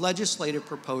a legislative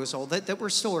proposal that we're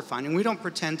still refining. We don't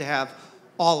pretend to have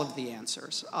all of the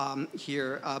answers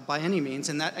here by any means.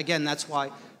 And that, again, that's why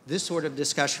this sort of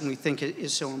discussion we think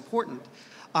is so important.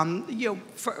 You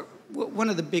know,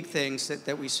 one of the big things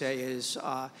that we say is,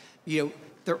 you know,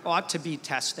 there ought to be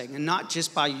testing, and not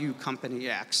just by you, company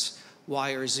X,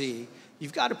 Y, or Z.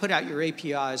 You've got to put out your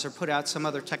APIs or put out some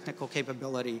other technical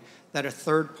capability that a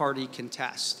third party can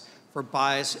test for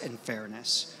bias and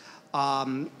fairness.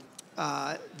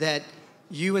 That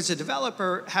you as a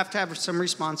developer have to have some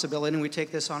responsibility, and we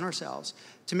take this on ourselves,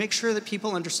 to make sure that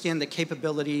people understand the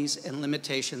capabilities and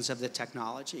limitations of the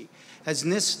technology. As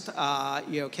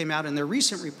NIST came out in their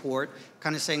recent report,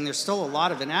 kind of saying there's still a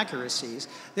lot of inaccuracies,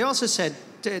 they also said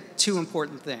two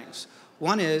important things.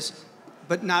 One is,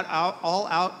 but not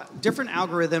different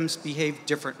algorithms behave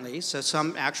differently, so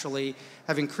some actually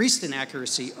have increased in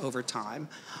accuracy over time.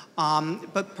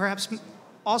 But perhaps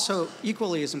also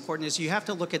equally as important is you have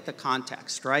to look at the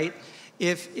context, right?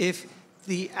 If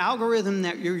the algorithm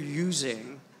that you're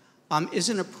using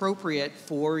isn't appropriate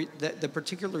for the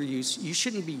particular use, you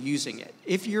shouldn't be using it.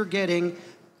 If you're getting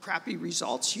crappy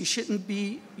results, you shouldn't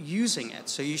be using it.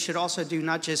 So you should also do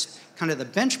not just kind of the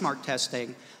benchmark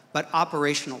testing, but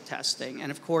operational testing.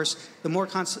 And of course, the more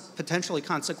potentially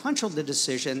consequential the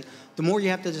decision, the more you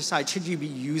have to decide, should you be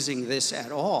using this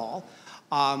at all?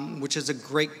 Which is a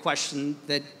great question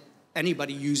that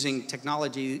anybody using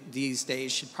technology these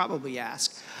days should probably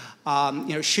ask.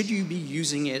 Should you be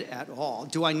using it at all?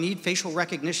 Do I need facial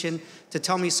recognition to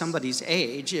tell me somebody's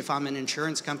age if I'm an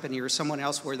insurance company or someone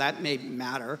else where that may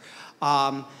matter?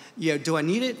 Do I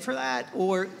need it for that,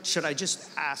 or should I just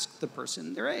ask the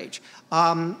person their age?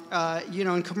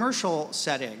 In commercial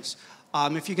settings,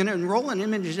 if you're going to enroll an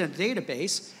image in a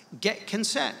database, get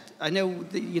consent. I know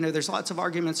there's lots of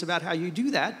arguments about how you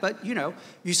do that, but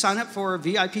you sign up for a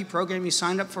VIP program, you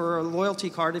sign up for a loyalty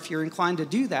card. If you're inclined to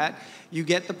do that, you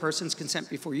get the person's consent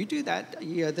before you do that.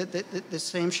 The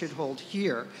same should hold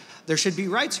here. There should be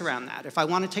rights around that. If I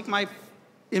want to take my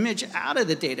image out of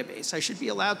the database, I should be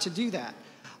allowed to do that.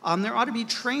 There ought to be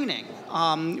training,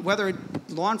 whether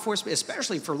law enforcement,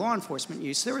 especially for law enforcement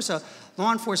use. There was a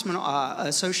law enforcement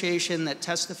association that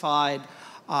testified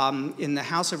in the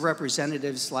House of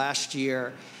Representatives last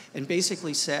year, and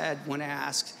basically said, when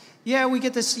asked, yeah, we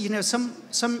get this,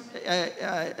 some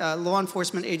law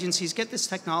enforcement agencies get this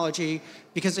technology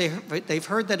because they've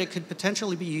heard that it could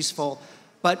potentially be useful,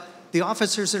 but the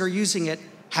officers that are using it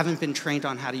haven't been trained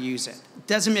on how to use it. It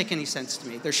doesn't make any sense to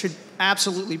me. There should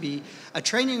absolutely be a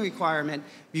training requirement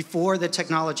before the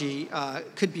technology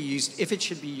could be used, if it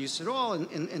should be used at all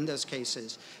in those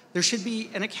cases. There should be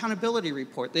an accountability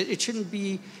report. It should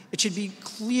be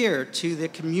clear to the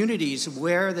communities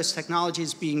where this technology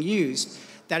is being used,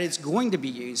 that it's going to be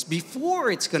used before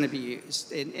it's going to be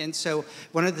used. And so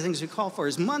one of the things we call for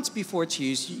is months before it's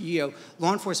used,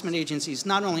 law enforcement agencies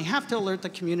not only have to alert the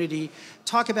community,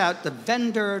 talk about the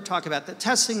vendor, talk about the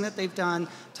testing that they've done,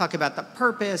 talk about the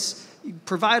purpose,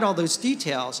 provide all those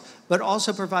details, but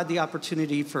also provide the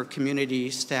opportunity for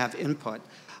communities to have input.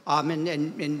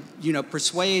 And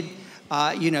persuade,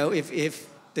 if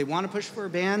they want to push for a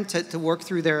ban, to work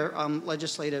through their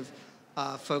legislative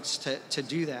folks to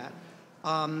do that.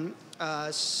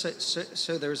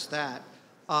 So there's that.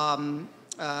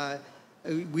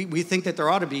 We think that there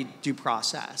ought to be due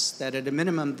process, that at a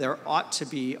minimum there ought to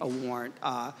be a warrant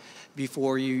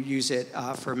before you use it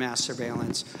for mass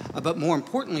surveillance. But more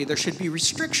importantly, there should be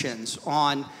restrictions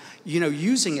on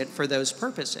using it for those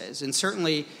purposes. And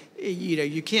certainly,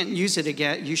 you can't use it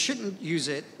again. You shouldn't use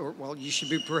it, or well, you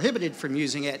should be prohibited from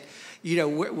using it,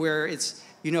 where it's,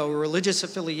 religious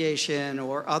affiliation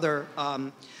or other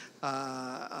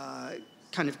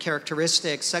kind of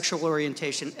characteristics, sexual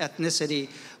orientation, ethnicity.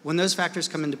 When those factors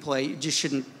come into play, you just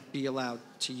shouldn't be allowed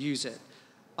to use it.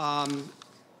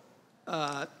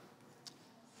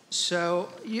 So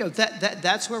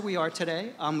that's where we are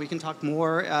today. We can talk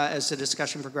more as the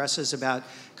discussion progresses about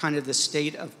kind of the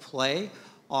state of play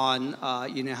on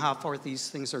how far these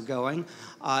things are going.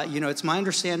 It's my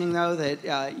understanding though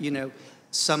that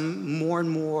some more and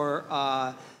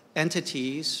more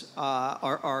entities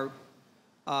are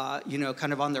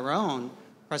kind of on their own,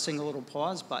 pressing a little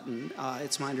pause button.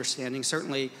 It's my understanding.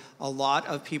 Certainly, a lot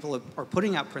of people are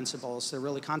putting out principles. They're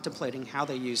really contemplating how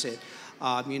they use it.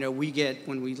 We get,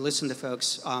 when we listen to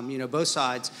folks, both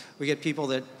sides, we get people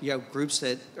that, groups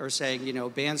that are saying,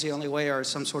 ban's the only way, or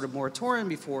some sort of moratorium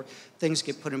before things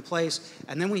get put in place.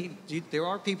 And then there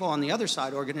are people on the other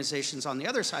side, organizations on the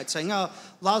other side, saying, oh,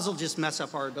 laws will just mess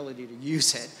up our ability to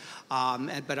use it.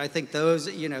 But I think those,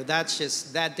 that's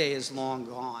just, that day is long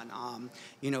gone.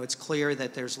 It's clear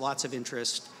that there's lots of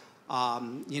interest,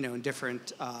 in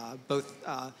different, both,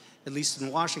 at least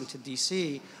in Washington,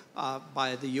 D.C.,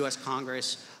 by the U.S.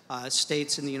 Congress.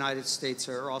 States in the United States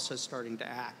are also starting to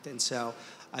act. And so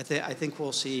I think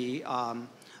we'll see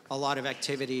a lot of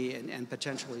activity and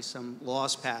potentially some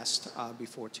laws passed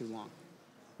before too long.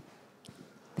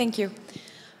 Thank you.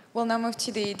 We'll now move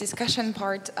to the discussion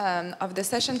part of the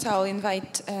session. So I'll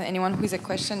invite anyone who has a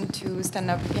question to stand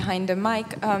up behind the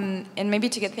mic. And maybe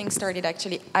to get things started,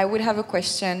 actually, I would have a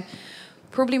question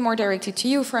probably more directed to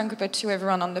you, Frank, but to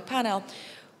everyone on the panel.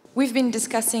 We've been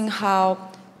discussing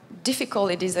how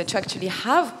difficult it is to actually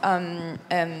have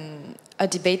a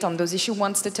debate on those issues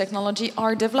once the technology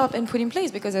are developed and put in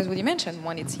place, because as Woody mentioned,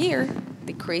 when it's here,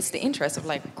 it creates the interest of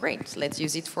like, great, let's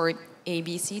use it for A,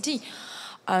 B, C, D.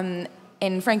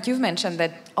 And Frank, you've mentioned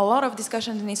that a lot of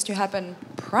discussion needs to happen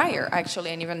prior, actually,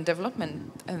 and even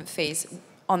development phase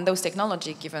on those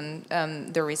technology, given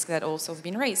the risk that also have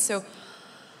been raised. So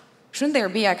shouldn't there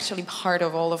be actually part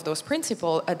of all of those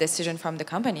principles a decision from the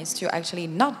companies to actually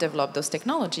not develop those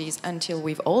technologies until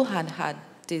we've all had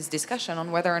this discussion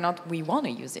on whether or not we want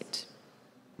to use it?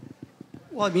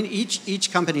 Well, I mean,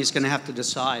 each company is going to have to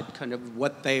decide kind of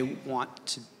what they want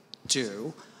to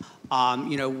do.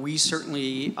 You know, we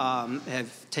certainly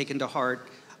have taken to heart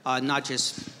not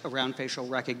just around facial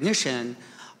recognition,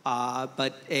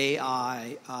 but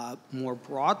AI more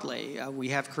broadly. We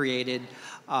have created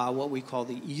what we call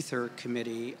the Ether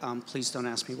Committee. Please don't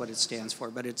ask me what it stands for,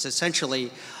 but it's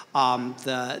essentially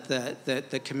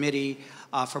the committee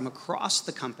from across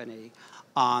the company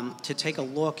to take a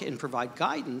look and provide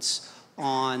guidance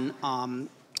on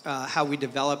how we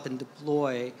develop and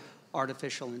deploy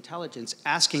artificial intelligence,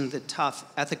 asking the tough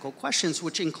ethical questions,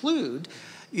 which include,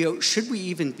 you know, should we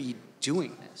even be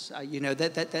doing this? You know,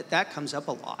 that comes up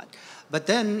a lot. But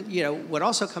then, you know, what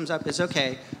also comes up is,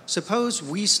 okay, suppose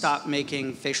we stop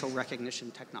making facial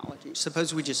recognition technology.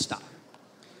 Suppose we just stop.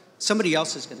 Somebody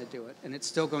else is going to do it, and it's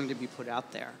still going to be put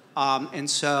out there. And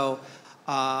so,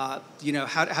 you know,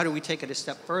 how do we take it a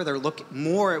step further, look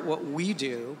more at what we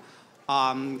do,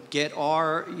 get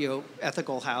our, you know,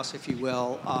 ethical house, if you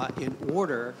will, in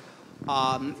order,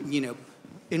 you know,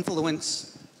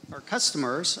 influence our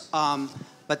customers,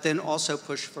 but then also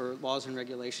push for laws and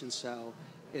regulations so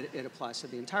it applies to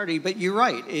the entirety. But you're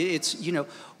right. It's, you know,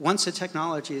 once the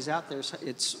technology is out there,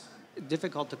 it's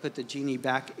difficult to put the genie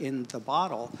back in the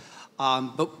bottle,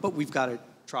 but we've got to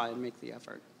try and make the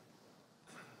effort.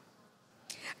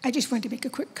 I just want to make a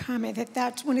quick comment that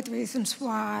that's one of the reasons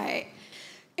why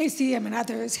ACM and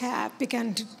others have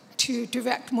begun to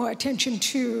direct more attention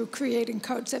to creating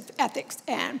codes of ethics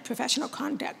and professional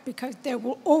conduct, because there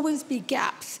will always be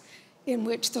gaps in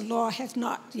which the law has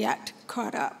not yet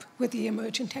caught up with the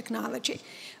emerging technology.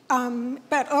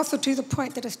 But also to the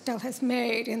point that Estelle has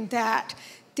made, in that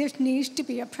there needs to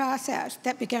be a process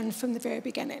that begins from the very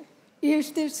beginning.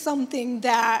 Is there something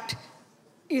that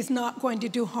is not going to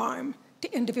do harm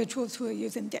to individuals who are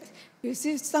using this? Is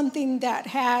this something that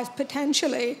has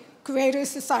potentially greater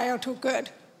societal good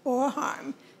or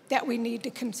harm that we need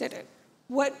to consider?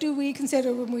 What do we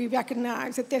consider when we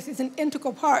recognize that this is an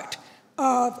integral part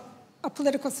of a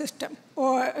political system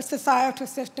or a societal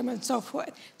system and so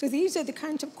forth? So these are the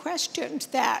kinds of questions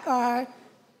that are,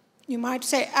 you might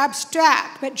say,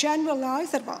 abstract, but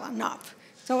generalizable enough.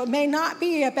 So it may not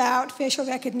be about facial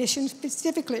recognition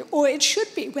specifically, or it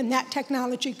should be when that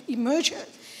technology emerges,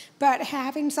 but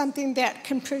having something that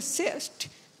can persist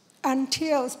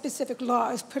until specific law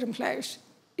is put in place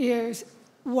is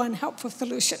one helpful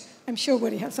solution. I'm sure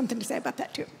Woody has something to say about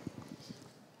that too.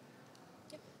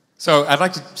 So I'd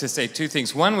like to say two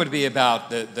things. One would be about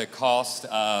the cost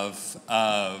of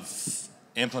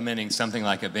implementing something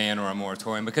like a ban or a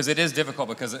moratorium, because it is difficult,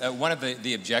 because one of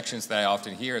the objections that I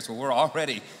often hear is, well, we're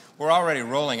already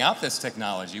rolling out this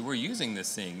technology, we're using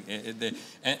this thing,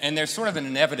 and there's sort of an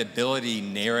inevitability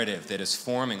narrative that is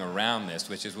forming around this,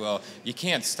 which is, well, you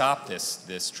can't stop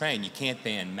this train, you can't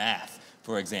ban math,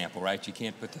 for example, right? You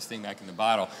can't put this thing back in the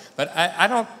bottle. But I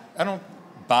don't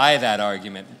buy that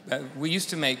argument. We used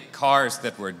to make cars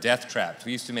that were death traps.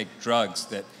 We used to make drugs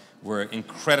that were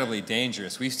incredibly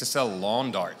dangerous. We used to sell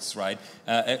lawn darts, right?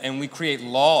 And we create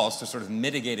laws to sort of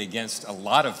mitigate against a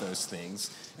lot of those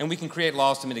things. And we can create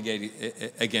laws to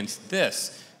mitigate against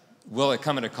this. Will it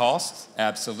come at a cost?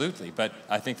 Absolutely. But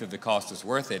I think that the cost is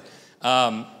worth it.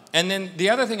 And then the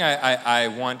other thing I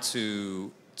want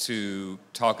to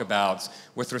talk about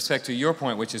with respect to your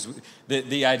point, which is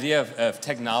the idea of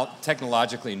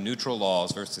technologically neutral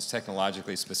laws versus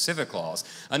technologically specific laws.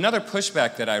 Another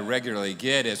pushback that I regularly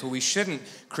get is, well, we shouldn't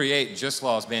create just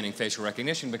laws banning facial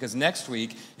recognition, because next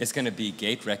week it's going to be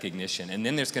gait recognition, and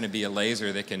then there's going to be a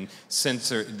laser that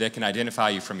can identify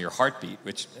you from your heartbeat,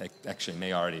 which actually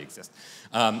may already exist.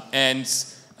 And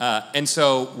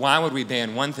so why would we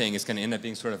ban one thing? It's going to end up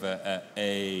being sort of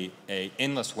a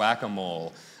endless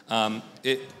whack-a-mole.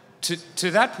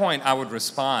 To that point, I would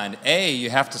respond, A, you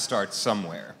have to start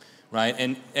somewhere, right?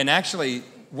 And actually,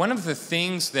 one of the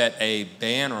things that a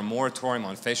ban or a moratorium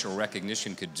on facial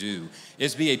recognition could do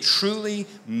is be a truly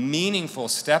meaningful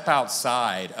step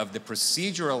outside of the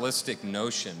proceduralistic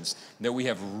notions that we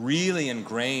have really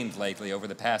ingrained lately over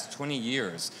the past 20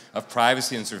 years of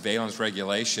privacy and surveillance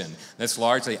regulation. That's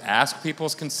largely ask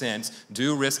people's consent,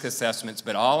 do risk assessments,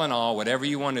 but all in all, whatever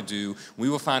you want to do, we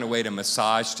will find a way to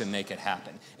massage to make it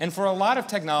happen. And for a lot of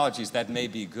technologies, that may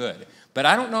be good. But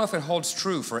I don't know if it holds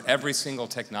true for every single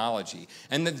technology.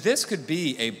 And that this could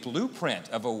be a blueprint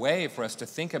of a way for us to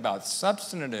think about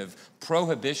substantive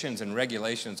prohibitions and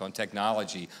regulations on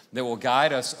technology that will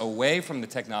guide us away from the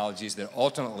technologies that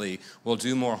ultimately will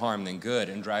do more harm than good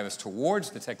and drive us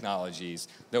towards the technologies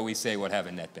that we say would have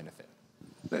a net benefit.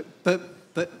 But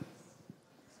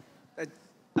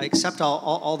I accept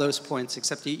all those points,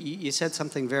 except you said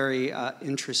something very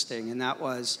interesting, and that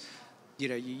was, you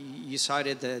know, you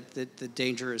cited the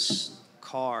dangerous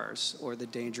cars or the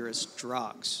dangerous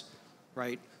drugs,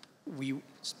 right? We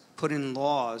put in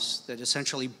laws that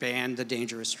essentially banned the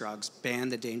dangerous drugs,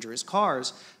 banned the dangerous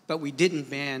cars, but we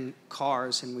didn't ban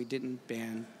cars and we didn't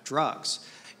ban drugs.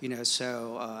 You know,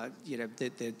 so you know,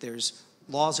 there's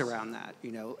laws around that.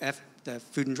 You know, the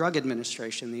Food and Drug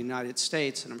Administration in the United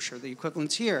States, and I'm sure the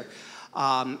equivalents here,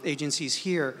 agencies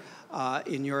here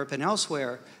in Europe and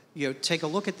elsewhere, you know, take a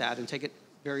look at that and take it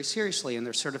very seriously in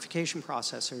their certification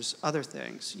process. There's other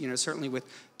things, you know, certainly with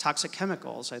toxic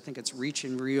chemicals. I think it's REACH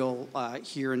and REAL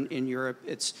here in Europe.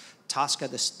 It's TSCA,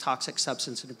 the Toxic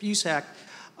Substance and Abuse Act,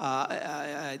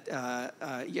 and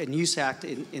Use Act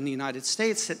in the United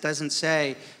States that doesn't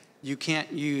say you can't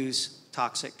use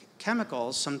toxic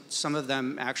chemicals. Some of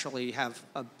them actually have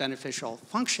a beneficial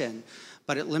function,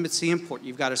 but it limits the import.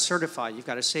 You've got to certify. You've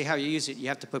got to say how you use it. You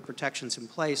have to put protections in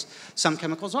place. Some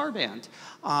chemicals are banned,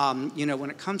 you know,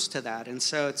 when it comes to that. And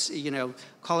so it's, you know,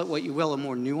 call it what you will, a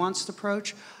more nuanced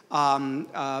approach,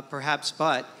 perhaps,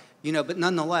 but, you know, but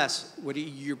nonetheless,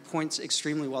 your point's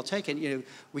extremely well taken. You know,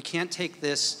 we can't take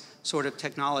this sort of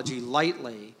technology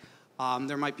lightly.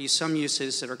 There might be some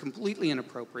uses that are completely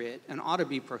inappropriate and ought to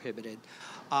be prohibited,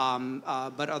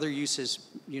 but other uses,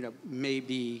 you know, may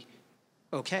be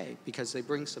okay because they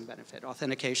bring some benefit,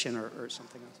 authentication or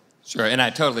something else. Sure, and I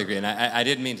totally agree. And I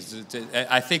didn't mean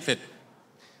to I think that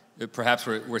perhaps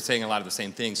we're saying a lot of the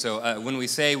same things. So when we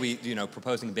say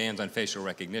proposing bans on facial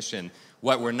recognition,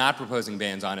 what we're not proposing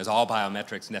bans on is all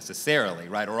biometrics necessarily,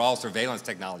 right, or all surveillance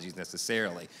technologies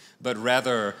necessarily, but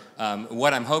rather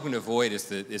what I'm hoping to avoid is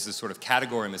this sort of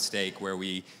category mistake where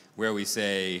we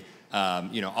say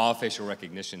all facial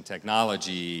recognition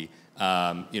technology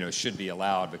should be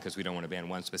allowed because we don't want to ban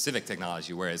one specific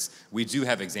technology, whereas we do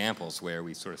have examples where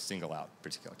we sort of single out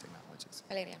particular technologies.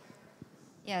 Valeria.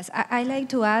 Yes, I like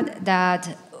to add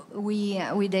that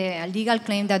with the legal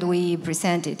claim that we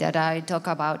presented, that I talked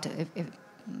about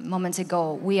moments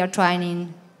ago, we are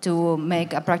trying to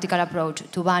make a practical approach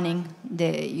to banning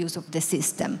the use of the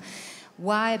system.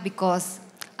 Why? Because,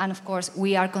 and of course,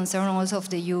 we are concerned also of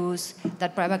the use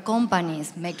that private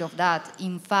companies make of that.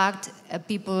 In fact,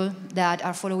 people that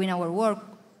are following our work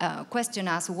question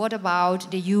us, what about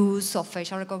the use of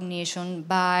facial recognition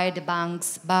by the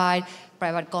banks, by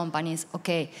private companies?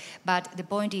 Okay, but the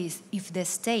point is, if the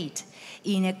state,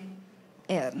 in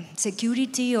a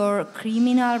security or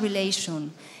criminal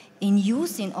relation, in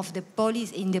using of the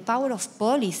policy, in the power of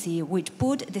policy, which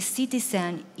put the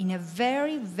citizen in a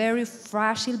very, very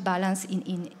fragile balance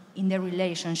in the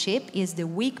relationship, is the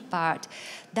weak part,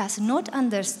 does not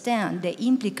understand the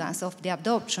implications of the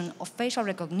adoption of facial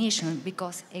recognition,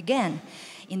 because again,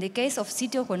 in the case of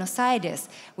City of Buenos Aires,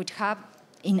 which have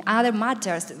in other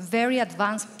matters very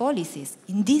advanced policies,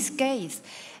 in this case,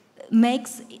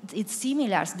 makes it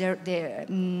similar,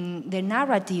 the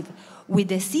narrative with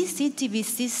the CCTV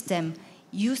system,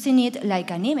 using it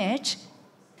like an image.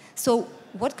 So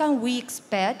what can we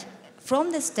expect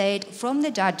from the state, from the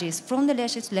judges, from the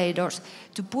legislators,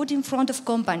 to put in front of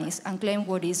companies and claim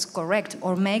what is correct,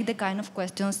 or make the kind of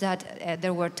questions that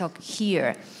there were talked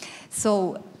here?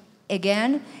 So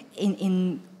again,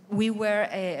 we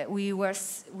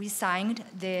signed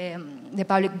the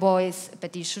public voice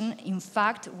petition. In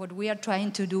fact, what we are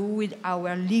trying to do with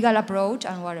our legal approach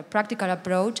and our practical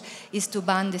approach is to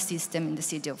ban the system in the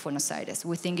city of Buenos Aires.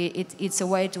 We think it's a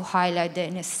way to highlight the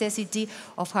necessity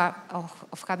of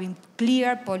having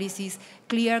clear policies,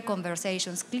 clear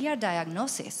conversations, clear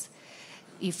diagnosis.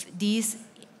 If this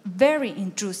very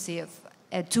intrusive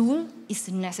tool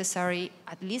is necessary,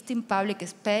 at least in public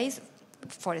space,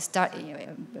 for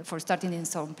starting in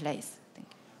some place. Thank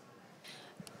you.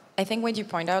 I think what you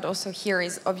point out also here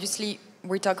is, obviously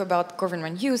we talk about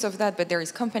government use of that, but there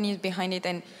is companies behind it,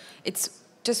 and it's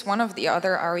just one of the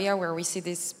other area where we see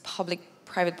this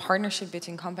public-private partnership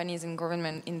between companies and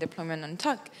government in deployment and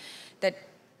tech that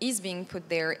is being put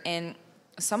there. And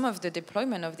some of the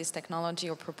deployment of this technology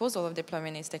or proposal of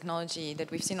deployment is technology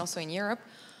that we've seen also in Europe.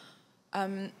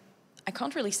 I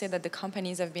can't really say that the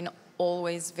companies have been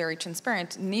always very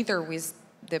transparent, neither with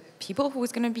the people who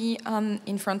is going to be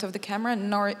in front of the camera,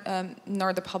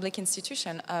 nor the public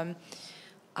institution.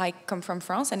 I come from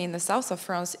France, and in the south of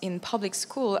France, in public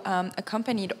school, a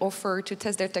company offered to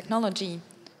test their technology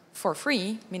for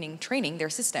free, meaning training their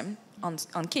system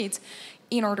on kids,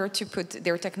 in order to put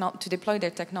their to deploy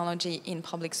their technology in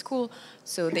public school,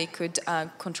 so they could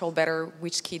control better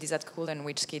which kid is at school and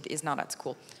which kid is not at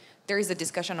school. There is a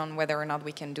discussion on whether or not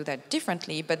we can do that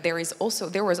differently, but there was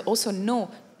also no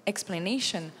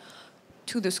explanation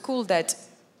to the school that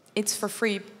it's for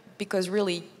free because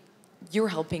really you're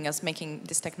helping us making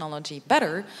this technology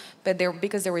better, but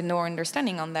because there was no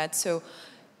understanding on that. So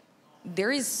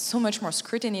there is so much more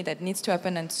scrutiny that needs to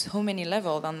happen at so many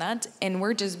levels on that, and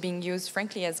we're just being used,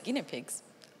 frankly, as guinea pigs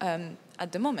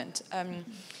at the moment.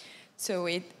 So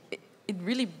it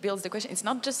really builds the question. It's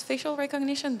not just facial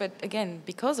recognition, but again,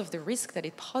 because of the risk that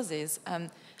it poses,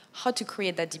 how to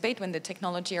create that debate when the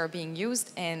technology are being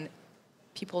used and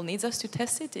people need us to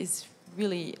test it is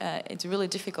really, it's really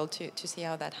difficult to see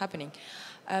how that's happening.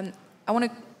 I want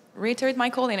to reiterate my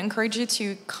call and encourage you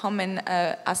to come and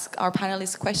ask our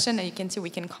panelists questions. And you can see we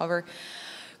can cover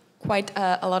quite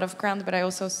a lot of ground, but I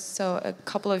also saw a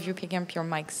couple of you picking up your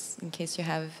mics in case you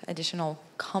have additional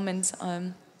comments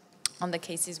on the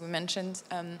cases we mentioned.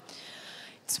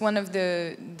 It's one of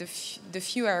the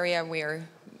few areas where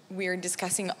we're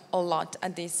discussing a lot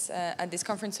at this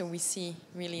conference, so we see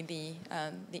really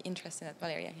the interest in that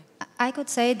area. I could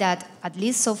say that at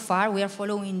least so far we are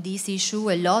following this issue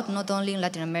a lot, not only in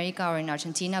Latin America or in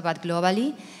Argentina, but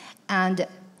globally. And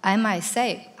I might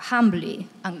say, humbly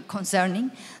and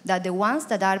concerning, that the ones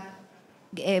that are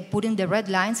putting the red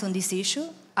lines on this issue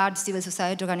are civil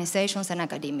society organizations and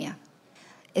academia.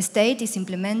 A state is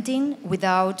implementing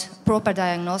without proper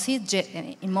diagnosis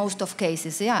in most of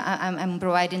cases. Yeah, I'm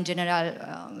providing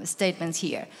general statements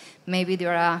here. Maybe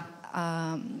there are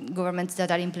governments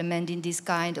that are implementing this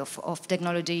kind of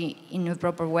technology in a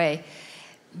proper way.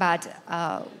 But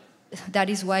that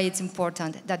is why it's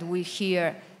important that we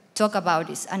here talk about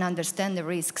this and understand the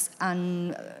risks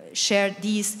and share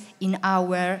this in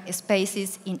our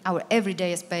spaces, in our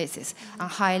everyday spaces,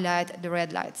 and highlight the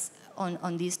red lights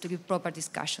on these to give proper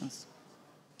discussions.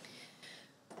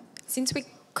 Since we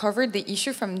covered the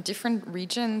issue from different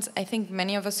regions, I think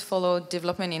many of us follow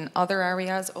development in other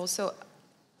areas also.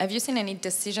 Have you seen any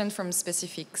decision from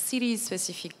specific cities,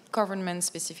 specific governments,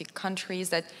 specific countries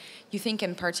that you think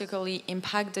can particularly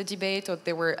impact the debate, or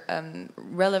they were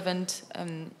relevant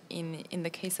in the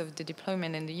case of the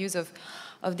deployment and the use of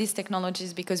these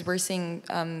technologies? Because we're seeing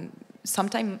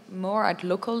sometimes more at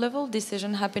local level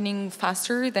decision happening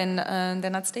faster than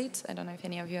at states. I don't know if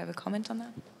any of you have a comment on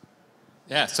that.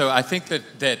 Yeah, so I think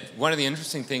that one of the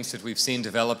interesting things that we've seen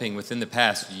developing within the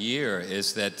past year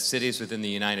is that cities within the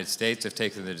United States have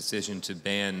taken the decision to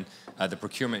ban the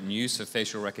procurement and use of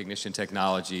facial recognition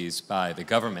technologies by the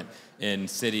government. In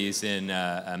cities in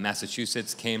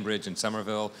Massachusetts, Cambridge, and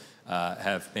Somerville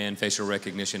have banned facial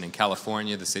recognition. In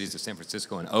California, the cities of San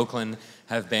Francisco and Oakland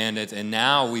have banned it. And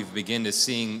now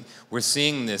we're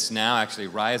seeing this now actually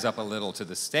rise up a little to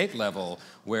the state level,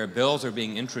 where bills are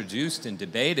being introduced and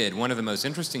debated. One of the most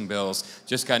interesting bills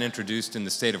just got introduced in the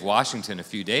state of Washington a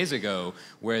few days ago,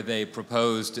 where they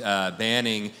proposed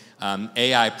banning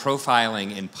AI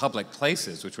profiling in public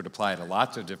places, which would apply to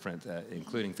lots of different,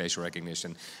 including facial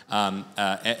recognition,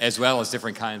 as well as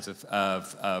different kinds of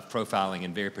profiling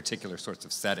in very particular sorts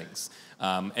of settings.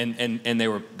 And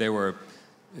they were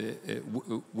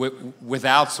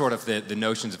without sort of the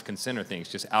notions of consent or things,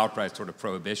 just outright sort of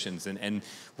prohibitions. And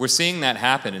we're seeing that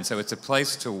happen. And so it's a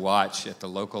place to watch at the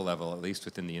local level, at least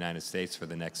within the United States, for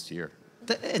the next year.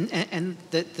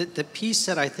 The piece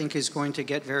that I think is going to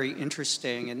get very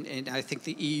interesting, and I think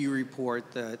the EU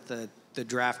report, the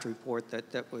draft report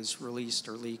that was released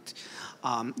or leaked,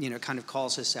 kind of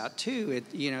calls this out too.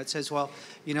 It says, well,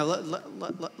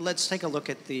 let's take a look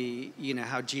at the,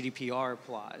 how GDPR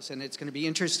applies, and it's going to be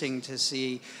interesting to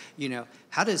see,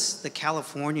 how does the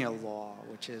California law,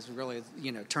 which is really,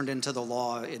 turned into the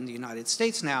law in the United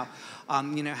States now,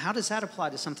 how does that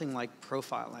apply to something like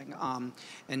profiling,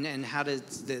 and how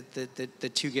does the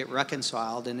two get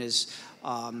reconciled, and is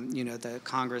the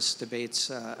Congress debates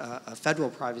a federal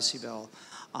privacy bill.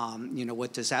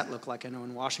 What does that look like? I know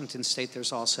in Washington State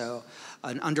there's also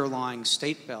an underlying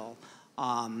state bill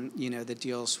that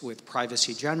deals with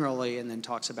privacy generally and then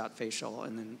talks about facial,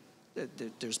 and then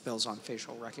there's bills on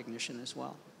facial recognition as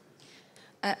well.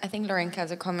 I think Lauren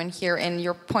has a comment here, and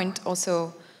your point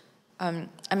also,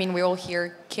 I mean, we all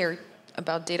here care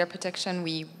about data protection.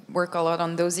 We work a lot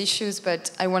on those issues,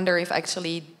 but I wonder if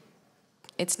actually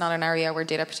it's not an area where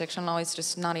data protection law is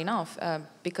just not enough,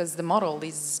 because the model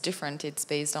is different. It's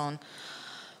based on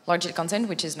large consent,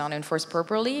 which is not enforced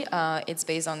properly. It's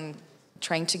based on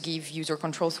trying to give user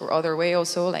control through other way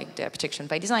also, like data protection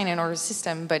by design in our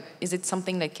system, but is it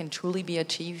something that can truly be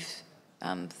achieved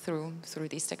through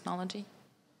this technology?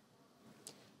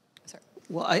 Sorry.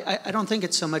 Well, I don't think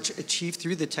it's so much achieved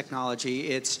through the technology.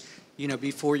 It's,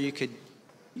 before you could,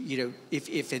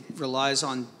 if it relies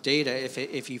on data,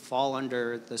 if you fall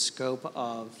under the scope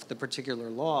of the particular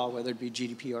law, whether it be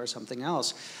GDPR or something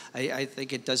else, I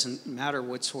think it doesn't matter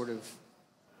what sort of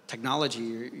technology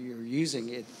you're using.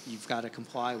 You've got to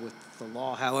comply with the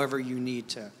law, however you need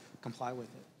to comply with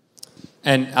it.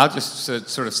 And I'll just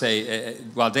sort of say,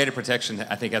 while data protection,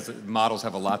 I think, models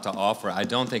have a lot to offer, I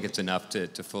don't think it's enough to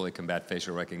fully combat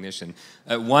facial recognition.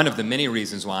 One of the many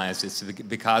reasons why is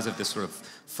because of this sort of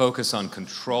focus on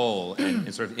control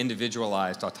and sort of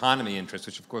individualized autonomy interests,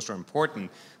 which of course are important,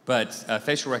 but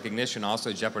facial recognition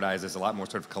also jeopardizes a lot more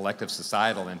sort of collective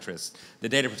societal interests. The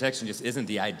data protection just isn't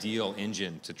the ideal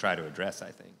engine to try to address,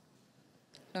 I think.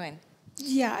 Lauren.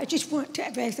 Yeah, I just want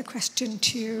to raise a question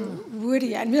to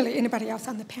Woody and really anybody else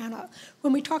on the panel.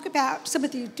 When we talk about some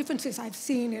of the differences I've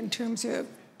seen in terms of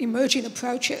emerging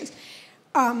approaches,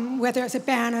 whether it's a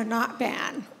ban or not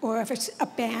ban, or if it's a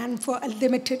ban for a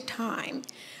limited time,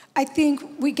 I think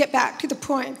we get back to the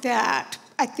point that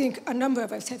I think a number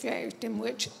of us have raised, in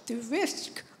which the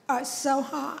risks are so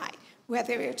high,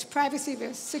 whether it's privacy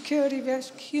risk, security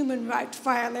risk, human rights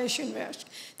violation risk.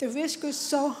 The risk is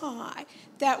so high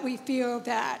that we feel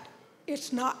that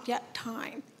it's not yet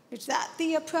time. Is that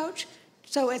the approach?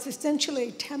 So it's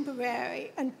essentially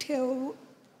temporary until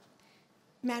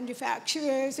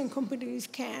manufacturers and companies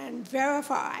can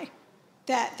verify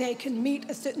that they can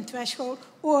meet a certain threshold,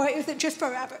 or is it just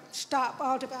forever? Stop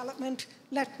all development,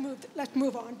 let's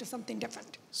move on to something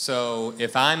different. So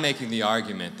if I'm making the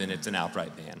argument, then it's an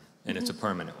outright ban, and it's a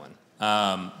permanent one.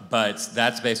 But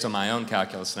that's based on my own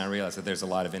calculus, and I realize that there's a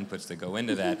lot of inputs that go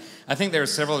into that. I think there are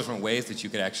several different ways that you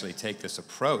could actually take this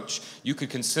approach. You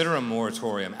could consider a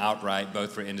moratorium outright,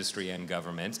 both for industry and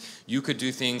government. You could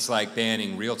do things like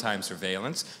banning real-time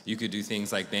surveillance. You could do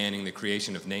things like banning the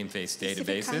creation of name-based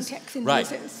databases.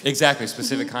 Right, exactly,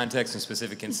 specific context and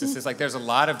specific instances. Like, there's a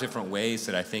lot of different ways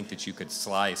that I think that you could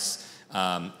slice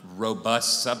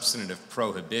robust substantive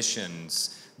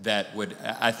prohibitions that would,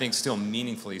 I think, still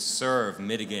meaningfully serve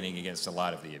mitigating against a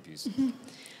lot of the abuse.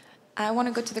 I want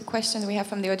to go to the questions we have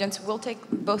from the audience. We'll take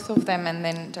both of them and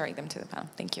then direct them to the panel.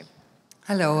 Thank you.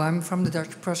 Hello, I'm from the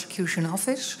Dutch Prosecution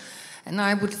Office. And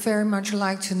I would very much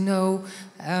like to know,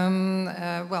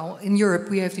 well, in Europe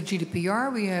we have the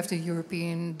GDPR, we have the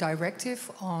European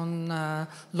Directive on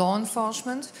law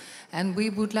enforcement. And we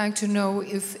would like to know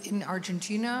if in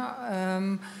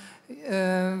Argentina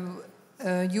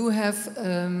you have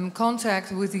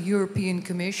contact with the European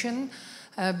Commission,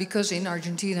 because in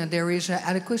Argentina there is an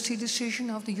adequacy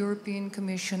decision of the European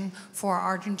Commission for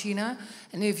Argentina.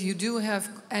 And if you do have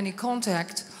any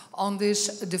contact on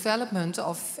this development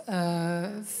of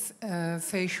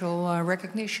facial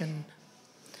recognition.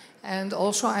 And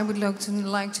also I would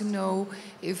like to know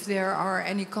if there are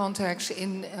any contacts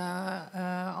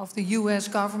of the US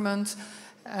government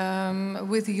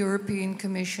with the European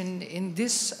Commission in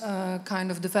this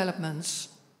kind of developments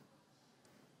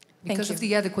because of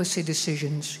the adequacy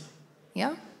decisions.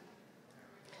 Yeah?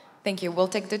 Thank you. We'll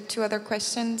take the two other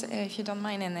questions, if you don't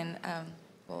mind, and then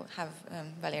we'll have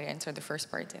Valeria answer the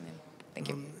first part. And then, thank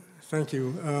you. Thank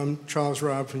you. Charles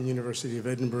Robb from the University of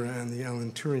Edinburgh and the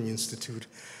Alan Turing Institute.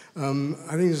 I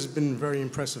think this has been a very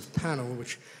impressive panel,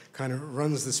 which kind of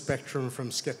runs the spectrum from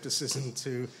skepticism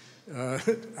to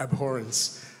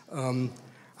abhorrence.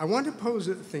 I want to pose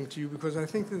a thing to you because I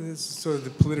think that it's sort of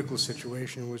the political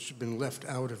situation which has been left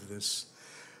out of this.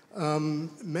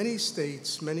 Many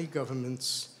states, many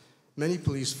governments, many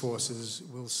police forces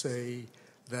will say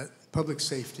that public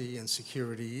safety and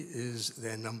security is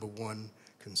their #1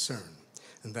 concern,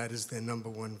 and that is their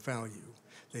 #1 value.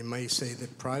 They may say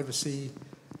that privacy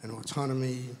and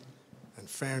autonomy and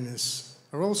fairness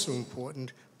are also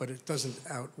important, but it doesn't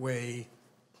outweigh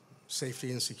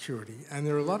safety and security. And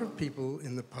there are a lot of people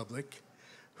in the public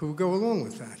who go along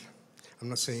with that. I'm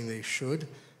not saying they should,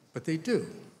 but they do.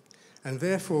 And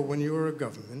therefore, when you're a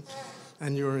government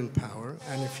and you're in power,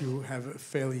 and if you have a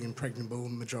fairly impregnable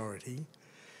majority,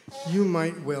 You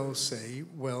might well say,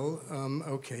 well,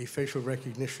 okay, facial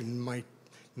recognition might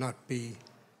not be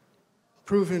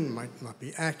proven, might not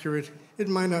be accurate, it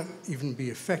might not even be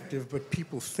effective, but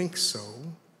people think so.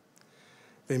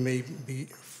 They may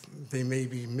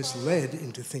be misled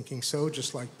into thinking so,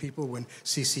 just like people, when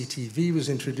CCTV was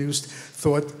introduced,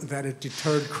 thought that it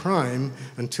deterred crime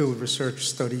until research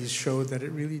studies showed that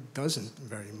it really doesn't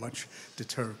very much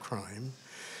deter crime.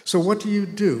 So what do you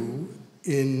do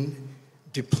in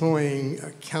deploying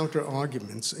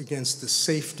counter-arguments against the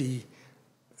safety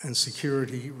and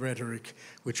security rhetoric,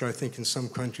 which I think in some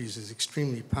countries is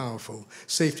extremely powerful?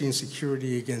 Safety and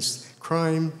security against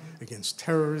crime, against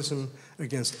terrorism,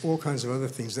 against all kinds of other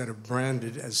things that are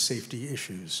branded as safety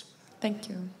issues. Thank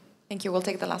you. Thank you. We'll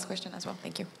take the last question as well.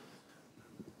 Thank you.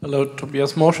 Hello,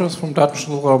 Tobias Moschus from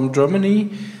Datenschutz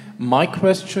Germany. My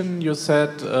question, you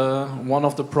said one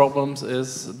of the problems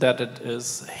is that it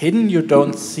is hidden. You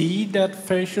don't see that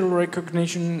facial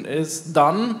recognition is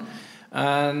done.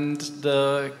 And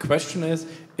the question is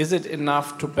it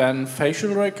enough to ban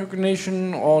facial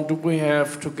recognition, or do we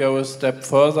have to go a step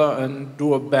further and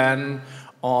do a ban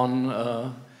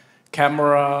on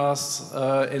cameras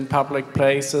in public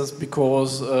places?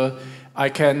 Because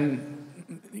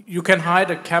you can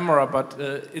hide a camera, but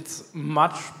it's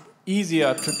much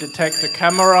easier to detect a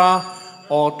camera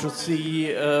or to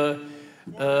see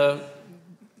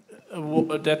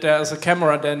that there is a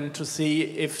camera than to see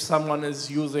if someone is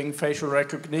using facial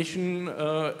recognition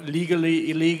legally,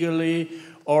 illegally,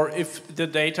 or if the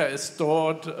data is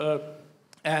stored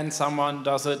and someone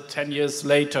does it 10 years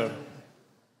later.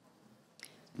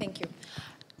 Thank you.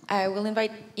 I will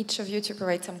invite each of you to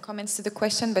provide some comments to the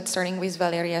question, but starting with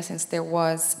Valeria, since there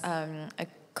was a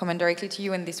comment directly to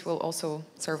you, and this will also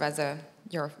serve as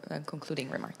your concluding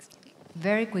remarks.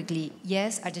 Very quickly,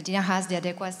 yes, Argentina has the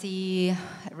advocacy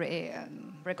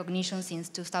recognition since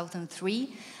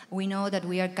 2003. We know that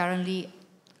we are currently,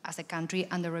 as a country,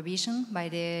 under revision by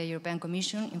the European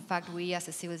Commission. In fact, we as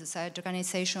a civil society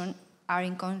organization are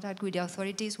in contact with the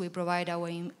authorities. We provide our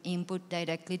input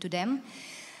directly to them.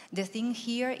 The thing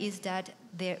here is that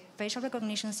the facial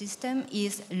recognition system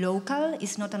is local,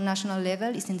 it's not a national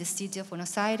level, it's in the city of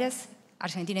Buenos Aires.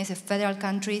 Argentina is a federal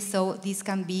country, so this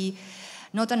can be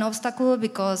not an obstacle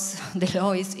because the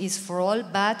law is for all,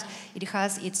 but it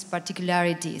has its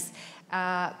particularities.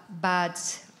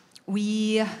 But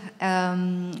we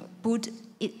put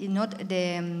it, not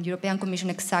the European Commission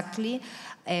exactly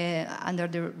under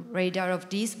the radar of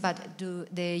this, but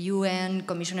the UN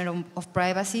Commissioner of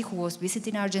Privacy, who was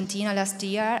visiting Argentina last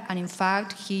year, and in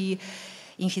fact, in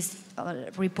his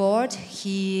report,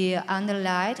 he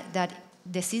underlined that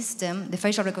the system, the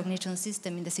facial recognition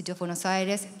system in the city of Buenos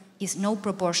Aires is not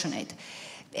proportionate,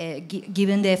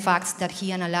 given the facts that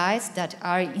he analyzed that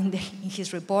are in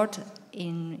his report.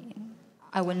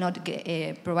 I will not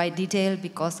provide detail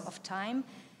because of time,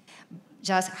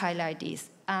 just highlight this.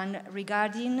 And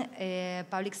regarding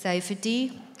public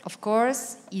safety, of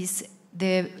course, is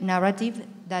the narrative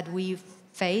that we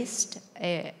faced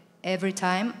every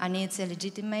time, and it's a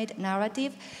legitimate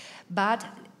narrative, but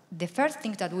the first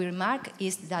thing that we remark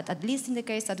is that, at least in the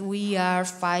case that we are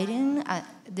fighting,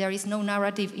 there is no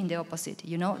narrative in the opposite.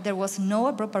 You know, there was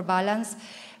no proper balance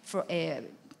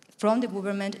from the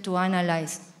government to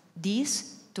analyze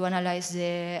this, to analyze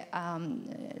the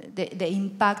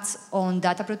impacts on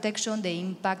data protection, the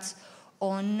impacts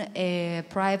on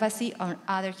privacy, on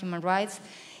other human rights.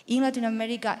 In Latin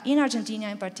America, in Argentina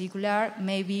in particular,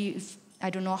 maybe, I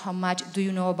don't know how much do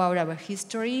you know about our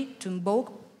history, to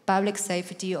invoke public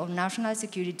safety or national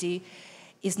security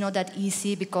is not that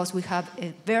easy because we have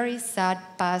a very sad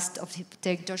past of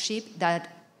dictatorship that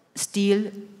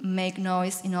still make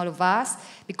noise in all of us,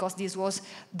 because this was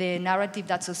the narrative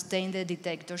that sustained the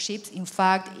dictatorships. In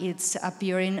fact, it's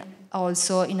appearing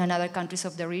also in other countries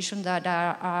of the region that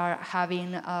are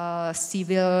having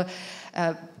civil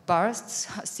bursts,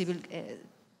 civil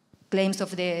claims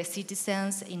of the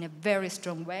citizens in a very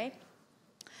strong way.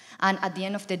 And at the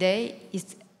end of the day,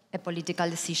 it's a political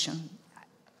decision.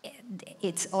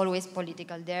 It's always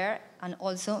political there, and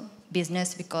also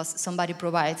business, because somebody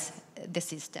provides the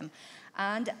system.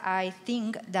 And I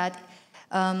think that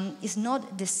it's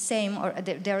not the same, or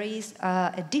there is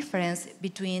a difference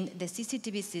between the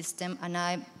CCTV system, and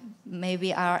I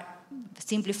maybe are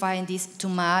simplifying this too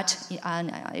much,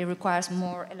 and it requires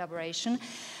more elaboration,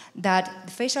 that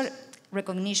the facial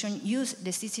recognition use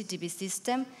the CCTV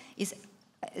system is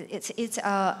it's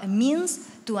a means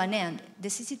to an end. The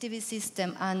CCTV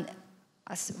system, and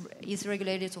as is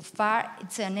regulated so far,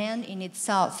 it's an end in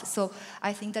itself. So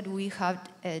I think that we have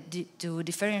to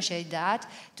differentiate that,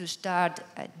 to start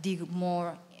dig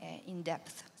more in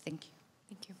depth. Thank you.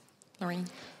 Thank you. Lorraine?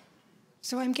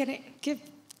 So I'm going to give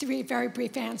 3 very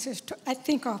brief answers to, I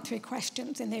think, all 3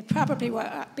 questions, and they probably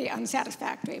will be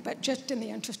unsatisfactory, but just in the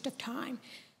interest of time.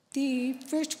 The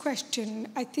first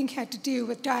question, I think, had to do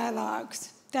with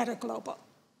dialogues that are global.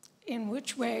 In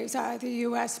which ways are the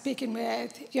US speaking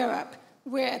with Europe,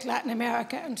 with Latin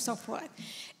America, and so forth?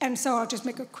 And so I'll just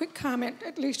make a quick comment,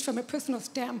 at least from a personal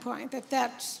standpoint,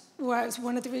 that was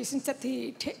one of the reasons that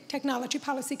the Technology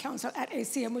Policy Council at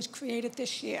ACM was created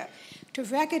this year, to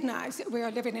recognize that we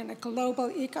are living in a global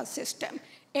ecosystem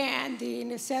and the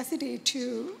necessity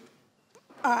to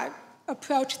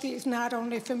approach these not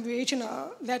only from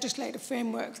regional legislative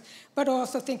frameworks, but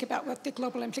also think about what the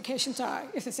global implications are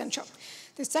is essential.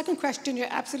 The second question, you're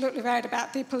absolutely right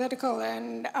about the political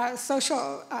and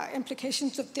social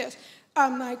implications of this.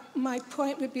 My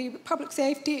point would be public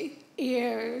safety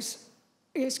is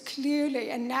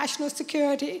clearly, and national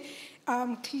security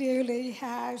clearly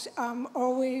has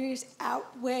always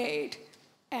outweighed,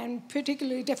 and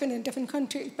particularly different in different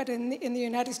countries, but in the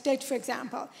United States, for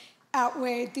example,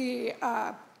 outweighed the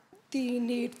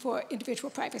need for individual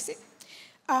privacy.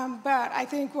 But I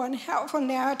think one helpful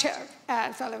narrative,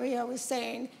 as Valeria was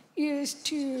saying, is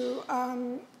to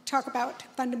talk about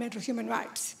fundamental human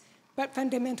rights, but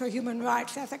fundamental human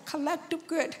rights as a collective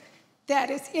good that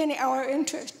is in our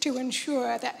interest to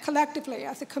ensure that collectively,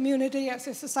 as a community, as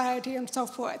a society, and so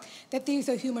forth, that these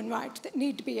are human rights that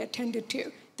need to be attended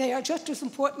to. They are just as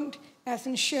important as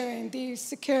ensuring the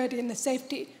security and the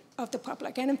safety of the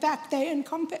public. And in fact, they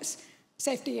encompass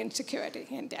safety and security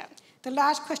in that. The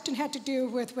last question had to do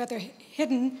with whether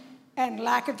hidden and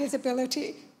lack of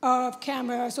visibility of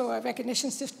cameras or recognition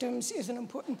systems is an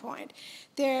important point.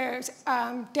 There's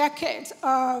decades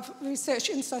of research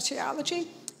in sociology,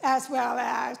 as well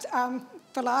as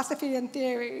philosophy and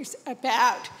theories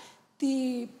about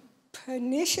the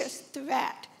pernicious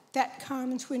threat that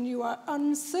comes when you are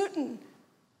uncertain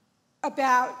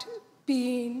about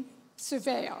being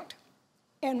surveilled,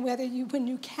 and whether when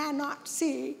you cannot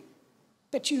see,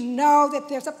 but you know that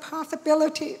there's a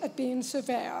possibility of being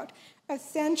surveilled,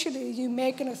 essentially you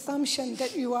make an assumption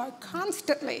that you are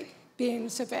constantly being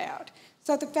surveilled.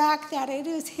 So the fact that it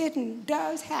is hidden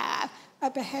does have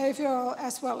a behavioral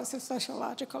as well as a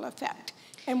sociological effect.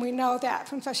 And we know that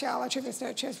from sociology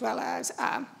research as well as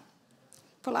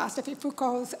philosophy.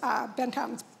 Foucault's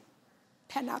Bentham's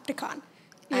panopticon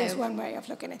is one way of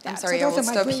looking at that. I'm sorry, so I will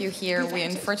stop you here. We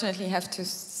unfortunately have to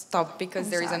stop because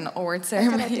there is an award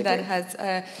ceremony that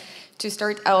has to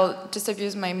start. I'll just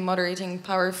abuse my moderating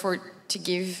power to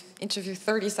give each of you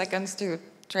 30 seconds to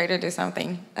try to do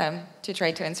something, to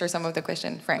try to answer some of the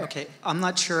questions. Frank. Okay, I'm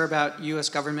not sure about U.S.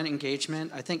 government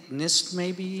engagement. I think NIST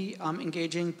may be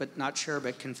engaging, but not sure,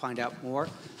 but can find out more.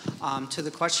 To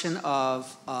the question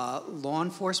of law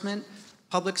enforcement,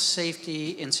 public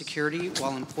safety and security,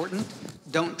 while important,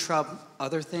 don't trump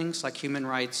other things like human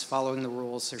rights, following the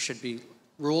rules. There should be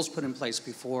rules put in place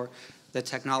before the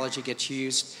technology gets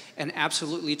used. And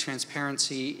absolutely,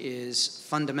 transparency is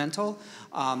fundamental.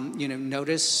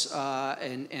 Notice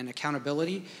and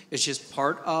accountability is just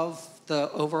part of the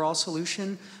overall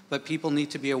solution, but people need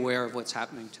to be aware of what's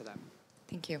happening to them.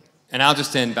 Thank you. And I'll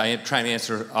just end by trying to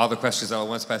answer all the questions all at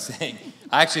once by saying,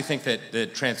 I actually think that the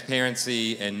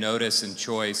transparency and notice and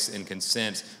choice and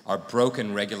consent are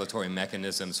broken regulatory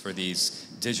mechanisms for these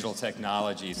digital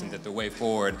technologies, and that the way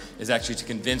forward is actually to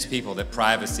convince people that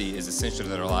privacy is essential to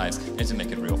their lives and to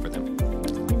make it real for them.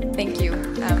 Thank you.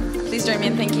 Please join me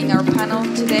in thanking our panel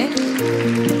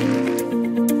today.